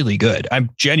really good.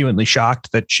 I'm genuinely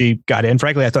shocked that she got in.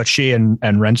 Frankly, I thought she and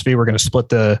Rensby were going to split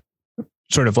the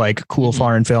sort of like cool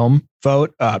foreign film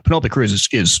vote. Penelope Cruz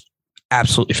is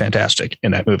absolutely fantastic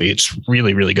in that movie. It's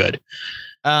really, really good.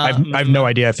 I have no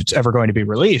idea if it's ever going to be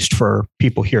released for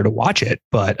people here to watch it,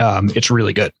 but it's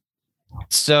really good.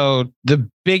 So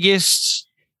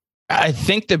I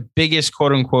think the biggest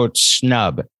quote unquote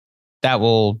snub that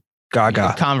will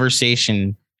Gaga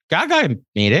conversation. Gaga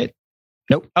made it.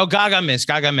 Nope. Oh, Gaga missed.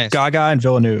 Gaga and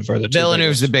Villeneuve are the two.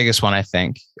 Villeneuve's the biggest one, I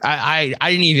think. I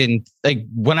didn't even like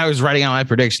when I was writing out my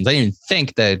predictions. I didn't even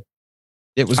think that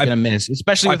it was going to miss,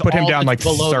 especially with I put him down like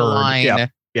below third. The line.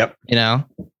 Yep. You know.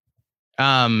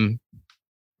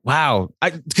 Wow.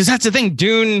 Because that's the thing.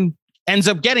 Dune ends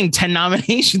up getting 10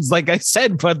 nominations, like I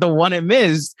said, but the one it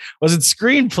missed wasn't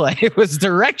screenplay. It was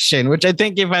direction, which I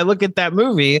think if I look at that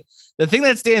movie, the thing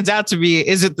that stands out to me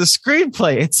isn't the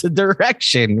screenplay. It's the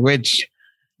direction, which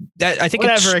I think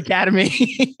whatever Academy.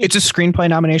 It's a screenplay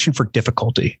nomination for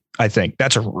difficulty. I think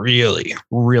that's a really,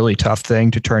 really tough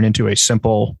thing to turn into a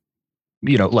simple,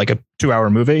 like a 2-hour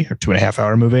movie or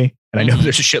 2.5-hour movie. And I know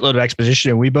there's a shitload of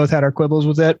exposition and we both had our quibbles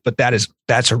with it, but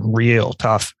that's a real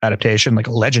tough adaptation, like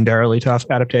a legendarily tough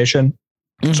adaptation.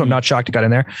 So I'm not shocked it got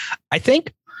in there. I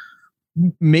think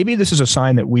maybe this is a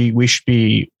sign that we should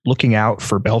be looking out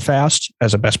for Belfast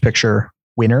as a Best Picture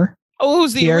winner. Oh, it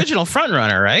was the original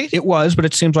frontrunner, right? It was, but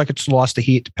it seems like it's lost the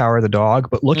heat to Power of the Dog.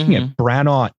 But looking at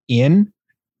Branagh in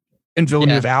and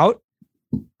Villeneuve out,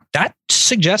 that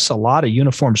suggests a lot of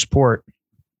uniform support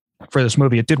for this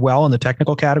movie. It did well in the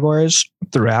technical categories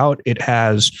throughout. It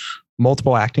has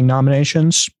multiple acting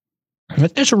nominations.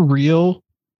 But there's a real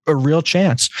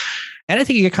chance. And I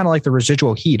think you get kind of like the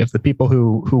residual heat of the people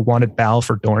who wanted Bal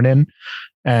for Dornan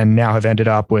and now have ended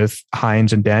up with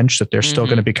Hines and Dench, that they're still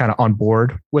going to be kind of on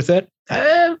board with it.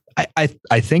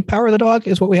 I think Power of the Dog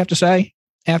is what we have to say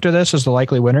after this is the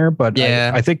likely winner, but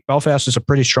I think Belfast is a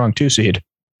pretty strong 2 seed.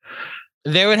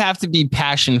 There would have to be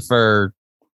passion for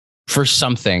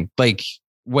something, like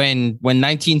when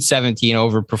 1917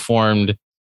 overperformed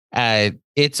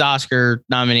its Oscar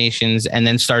nominations and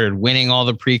then started winning all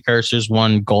the precursors,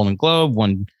 won Golden Globe,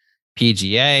 won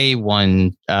PGA,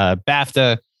 won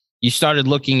BAFTA. You started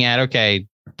looking at, okay,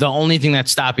 the only thing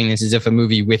that's stopping this is if a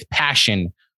movie with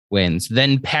passion wins.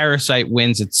 Then Parasite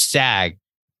wins at SAG,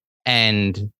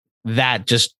 and that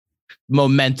just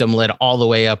momentum led all the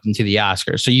way up into the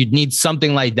Oscars. So you'd need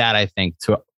something like that, I think,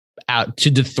 to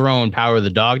dethrone Power of the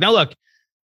Dog. Now, look,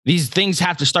 these things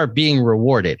have to start being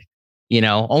rewarded.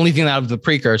 Only thing out of the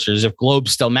precursors, if Globe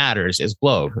still matters, is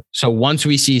Globe. So once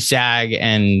we see SAG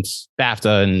and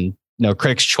BAFTA and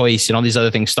Critics' Choice and all these other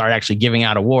things start actually giving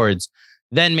out awards,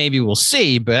 then maybe we'll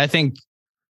see. But I think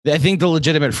the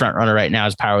legitimate frontrunner right now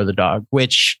is Power of the Dog,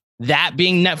 which that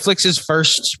being Netflix's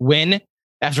first win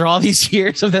after all these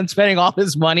years of them spending all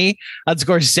this money on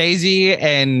Scorsese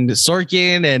and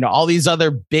Sorkin and all these other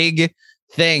big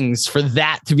things, for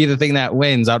that to be the thing that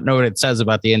wins. I don't know what it says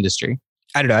about the industry.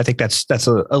 I don't know. I think that's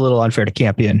a little unfair to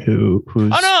Campion, who's. Oh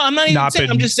no, I'm not even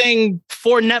saying. I'm just saying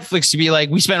for Netflix to be like,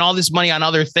 we spent all this money on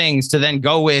other things to then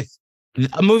go with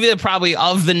a movie that probably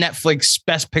of the Netflix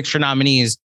Best Picture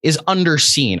nominees is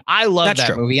underseen. I love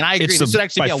that movie, and I agree.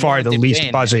 It's by far the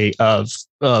least buzzy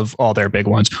of all their big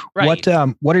ones. Right.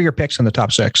 What are your picks in the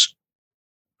top 6?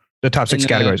 The top 6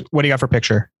 categories. What do you got for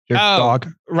picture? Your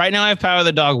dog. Right now, I have Power of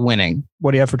the Dog winning.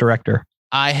 What do you have for director?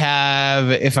 I have,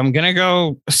 if I'm going to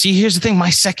go, see, here's the thing. My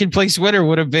second place winner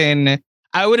would have been,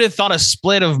 I would have thought a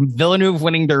split of Villeneuve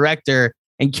winning director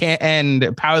and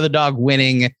Power of the Dog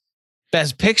winning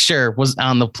Best Picture was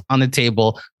on the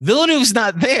table. Villeneuve's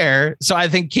not there. So I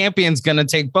think Campion's going to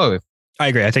take both. I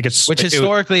agree. I think which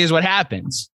historically is what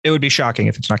happens. It would be shocking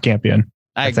if it's not Campion.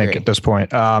 I think at this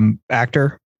point,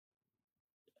 actor.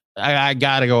 I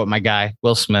got to go with my guy,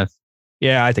 Will Smith.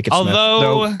 Yeah, I think it's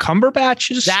although Smith. Cumberbatch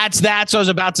is that's what I was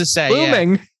about to say.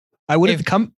 Booming. Yeah. I would have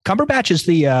Cumberbatch is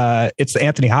it's the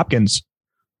Anthony Hopkins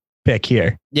pick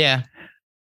here. Yeah.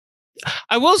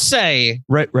 I will say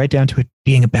right down to it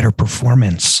being a better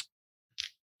performance.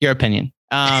 Your opinion.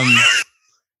 I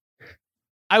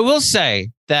will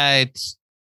say that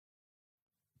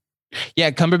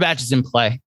Cumberbatch is in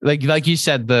play. Like you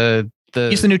said,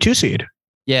 he's the new 2 seed.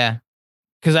 Yeah.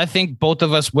 Because I think both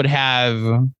of us would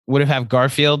have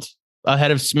Garfield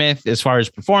ahead of Smith as far as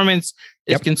performance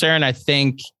is concerned. I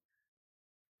think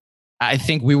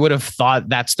we would have thought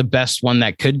that's the best one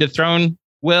that could dethrone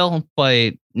Will.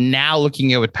 But now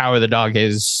looking at what Power of the Dog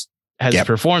has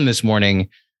performed this morning,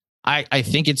 I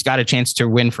think it's got a chance to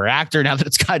win for actor. Now that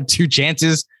it's got 2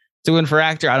 chances to win for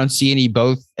actor, I don't see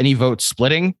any votes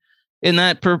splitting in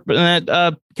that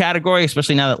category,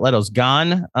 especially now that Leto's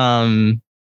gone.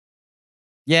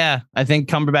 Yeah, I think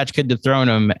Cumberbatch could dethrone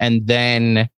him. And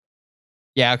then,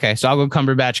 okay. So I'll go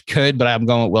Cumberbatch could, but I'm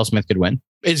going with Will Smith could win.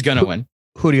 Is going to win.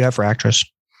 Who do you have for actress?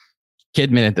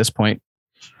 Kidman at this point.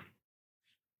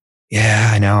 Yeah,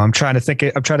 I know. I'm trying to think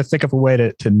of a way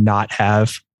to not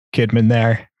have Kidman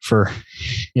there for,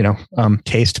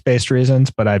 taste-based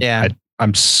reasons, but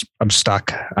I'm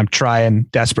stuck. I'm trying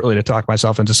desperately to talk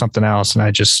myself into something else. And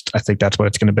I think that's what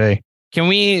it's going to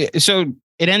be. So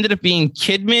it ended up being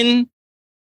Kidman.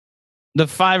 The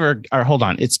 5 are hold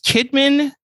on. It's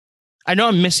Kidman. I know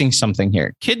I'm missing something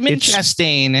here. Kidman,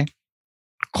 Chastain,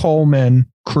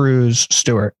 Coleman, Cruise,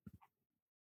 Stewart.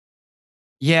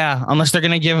 Yeah, unless they're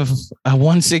going to give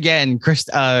once again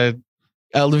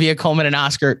Olivia Colman an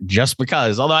Oscar just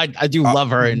because. Although I do love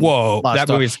her. That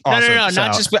movie's awesome. No,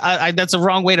 not just. That's a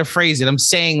wrong way to phrase it. I'm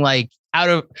saying like out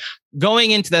of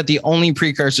going into that, the only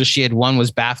precursor she had won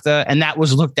was BAFTA, and that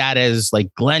was looked at as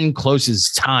like Glenn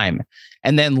Close's time.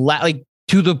 And then like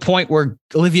to the point where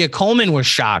Olivia Colman was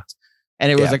shocked,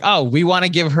 and it was like, oh, we want to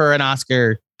give her an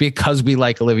Oscar because we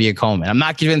like Olivia Colman. I'm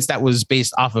not convinced that was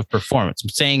based off of performance. I'm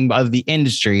saying of the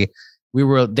industry,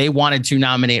 they wanted to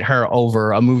nominate her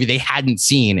over a movie they hadn't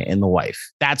seen in The Wife.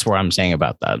 That's where I'm saying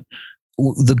about that.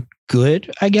 The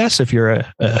good, I guess, if you're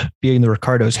being the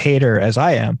Ricardo's hater as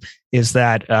I am, is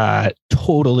that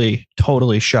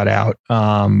totally shut out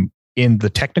in the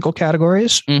technical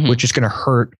categories, which is going to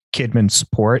hurt Kidman's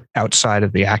support outside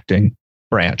of the acting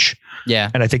branch.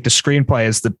 Yeah. And I think the screenplay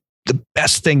is the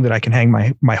best thing that I can hang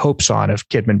my hopes on of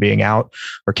Kidman being out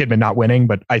or Kidman not winning,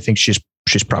 but I think she's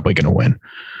probably going to win.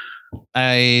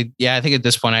 I think at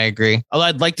this point I agree. Although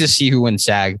I'd like to see who wins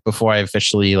SAG before I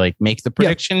officially like make the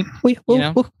prediction.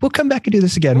 Yeah. We'll come back and do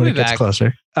this again when it gets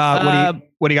closer.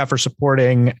 What do you got for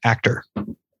supporting actor?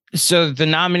 So the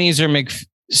nominees are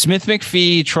Smith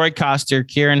McPhee, Troy Koster,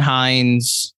 Kieran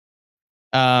Hines,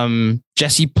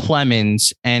 Jesse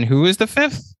Plemons, and who is the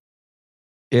fifth?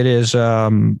 It is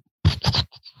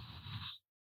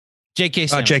J.K.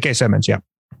 Simmons. J.K. Simmons, yeah.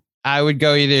 I would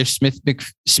go either Smith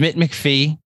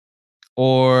McPhee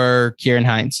or Kieran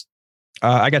Hines.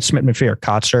 I got Smith McPhee or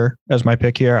Kotzer as my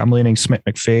pick here. I'm leaning Smith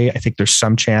McPhee. I think there's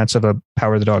some chance of a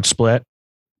Power of the Dog split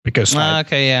because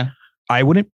I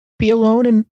wouldn't be alone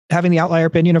in having the outlier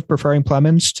opinion of preferring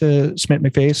Plemons to Smith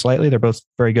McPhee slightly. They're both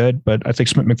very good, but I think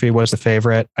Smith McPhee was the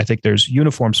favorite. I think there's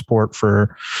uniform support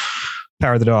for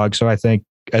Power of the Dog, so I think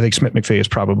Smith McPhee is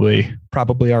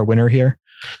probably our winner here.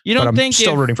 You don't think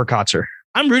still rooting for Kotzer?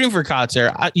 I'm rooting for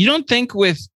Kotzer. You don't think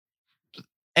with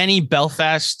any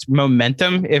Belfast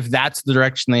momentum, if that's the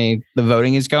direction the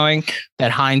voting is going,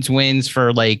 that Hines wins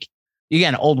for like,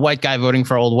 again, old white guy voting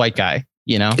for old white guy,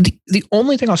 you know? The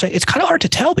only thing I'll say, it's kind of hard to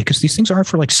tell because these things aren't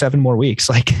for like 7 more weeks.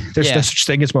 Like there's no such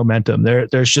thing as momentum.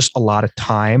 There's just a lot of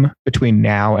time between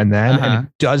now and then. And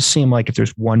it does seem like if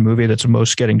there's one movie that's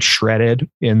most getting shredded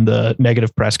in the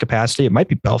negative press capacity, it might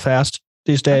be Belfast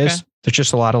these days. Okay. There's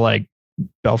just a lot of like,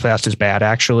 Belfast is bad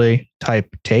actually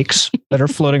type takes that are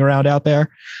floating around out there.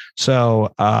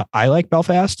 So I like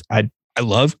Belfast. I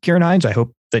love Kieran Hines. I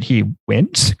hope that he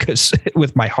wins because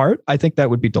with my heart, I think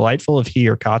that would be delightful if he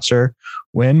or Kotzer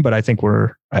win. But I think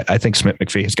I think Smith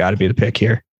McPhee has got to be the pick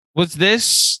here. Was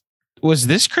this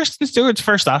Kristen Stewart's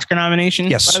first Oscar nomination?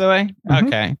 Yes. By the way. Mm-hmm.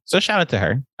 Okay. So shout out to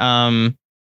her. And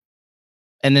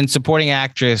then supporting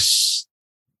actress.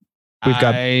 We've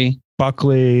got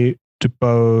Buckley,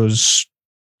 DuBose,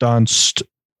 Dunst,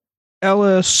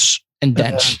 Ellis, and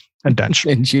Dench. And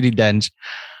Judi Dench.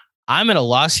 I'm at a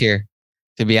loss here,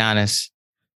 to be honest.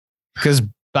 Because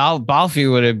Balfe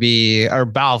would it be, or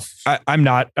Balfe? I'm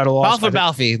not at a loss. Balfe or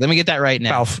Balfe? Let me get that right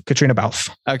now. Balfe, Katrina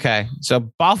Balfe. Okay. So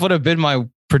Balfe would have been my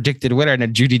predicted winner,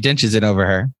 and Judi Dench is in over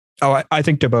her. Oh, I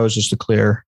think DuBose is the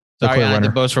clear winner.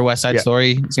 DuBose for West Side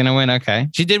Story is going to win. Okay.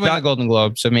 She did win the Golden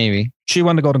Globe, so maybe. She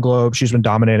won the Golden Globe. She's been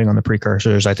dominating on the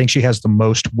precursors. I think she has the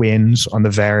most wins on the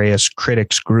various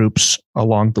critics groups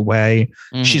along the way.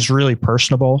 Mm-hmm. She's really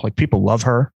personable. Like people love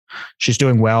her. She's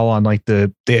doing well on like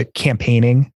the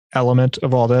campaigning element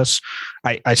of all this.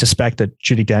 I suspect that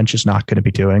Judi Dench is not going to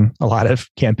be doing a lot of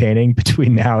campaigning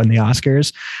between now and the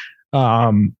Oscars.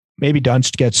 Maybe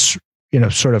Dunst gets,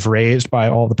 sort of raised by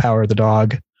all the Power of the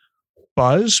Dog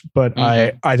buzz, but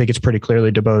I think it's pretty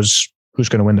clearly DuBose who's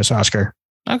going to win this Oscar.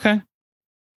 Okay.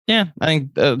 Yeah, I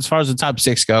think as far as the top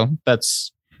 6 go, like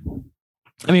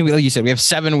you said, we have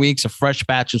 7 weeks. A fresh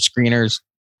batch of screeners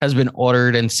has been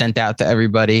ordered and sent out to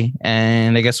everybody,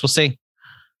 and I guess we'll see.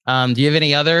 Do you have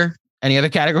any other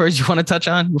categories you want to touch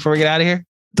on before we get out of here?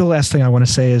 The last thing I want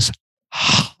to say is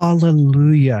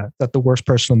hallelujah that The Worst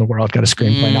Person in the World got a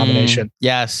screenplay nomination.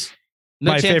 Yes.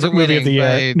 My favorite movie of the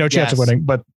year. No chance of winning,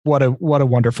 but what a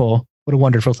wonderful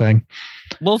thing.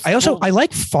 Well, I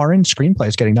like foreign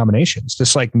screenplays getting nominations.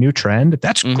 This like new trend.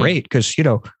 That's great because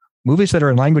movies that are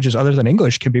in languages other than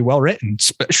English can be well written.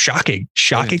 Shocking.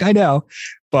 I know,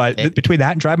 but between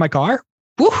that and Drive My Car,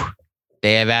 woo.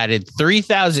 They have added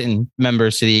 3,000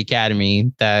 members to the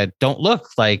Academy that don't look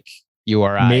like you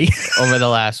or I over the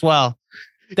last. Well,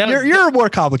 you're a more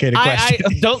complicated question.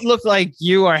 I don't look like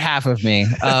you are half of me.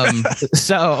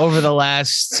 So over the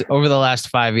last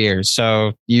 5 years,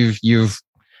 so you've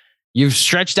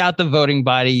stretched out the voting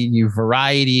body. You've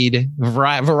varietized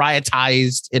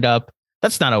it up.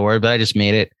 That's not a word, but I just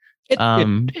made it.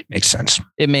 It makes sense.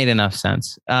 It made enough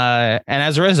sense. And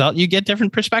as a result, you get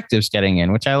different perspectives getting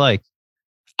in, which I like.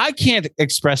 I can't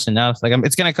express enough. Like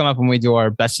it's going to come up when we do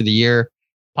our best of the year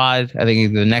pod. I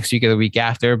think the next week or the week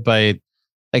after, but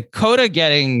like Coda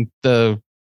getting the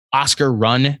Oscar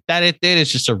run that it did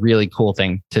is just a really cool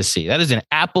thing to see. That is an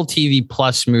Apple TV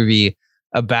Plus movie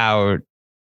about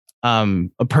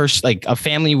a person, like a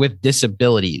family with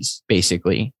disabilities,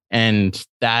 basically. And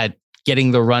that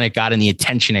getting the run it got and the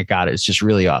attention it got is just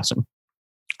really awesome.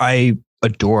 I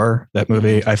adore that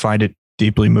movie. I find it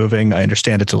deeply moving. I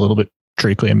understand it's a little bit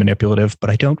treacly and manipulative, but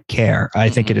I don't care. I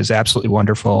think it is absolutely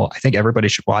wonderful. I think everybody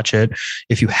should watch it.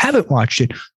 If you haven't watched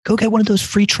it, go get one of those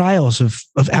free trials of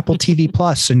Apple TV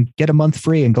Plus and get a month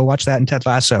free and go watch that in Ted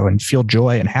Lasso and feel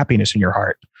joy and happiness in your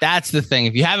heart. That's the thing.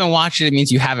 If you haven't watched it, it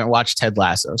means you haven't watched Ted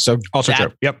Lasso. So also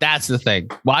true. Yep. That's the thing.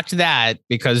 Watch that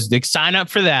because they sign up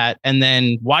for that. And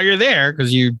then while you're there,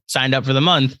 because you signed up for the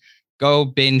month, go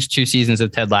binge 2 seasons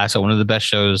of Ted Lasso, one of the best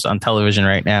shows on television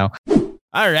right now.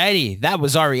 Alrighty, that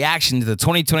was our reaction to the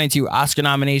 2022 Oscar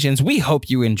nominations. We hope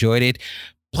you enjoyed it.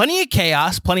 Plenty of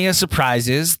chaos, plenty of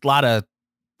surprises, a lot of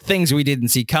things we didn't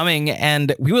see coming,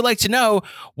 and we would like to know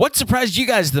what surprised you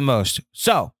guys the most.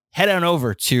 So head on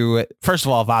over to, first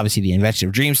of all, obviously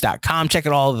theinventiveofdreams.com. Check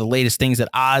out all of the latest things that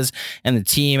Oz and the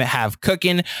team have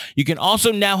cooking. You can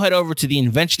also now head over to the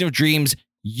Invention of Dreams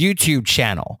YouTube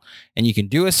channel, and you can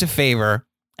do us a favor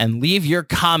and leave your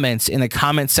comments in the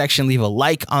comment section. Leave a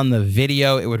like on the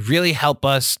video. It would really help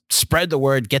us spread the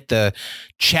word, get the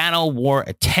channel more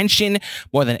attention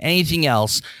more than anything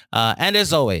else. And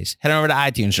as always, head on over to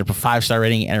iTunes, drop a 5-star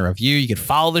rating and a review. You can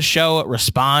follow the show,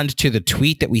 respond to the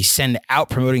tweet that we send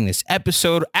out promoting this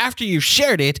episode after you've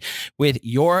shared it with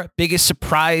your biggest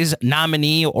surprise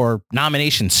nominee or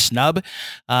nomination snub.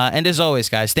 And as always,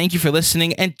 guys, thank you for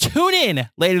listening and tune in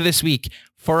later this week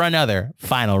for another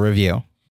final review.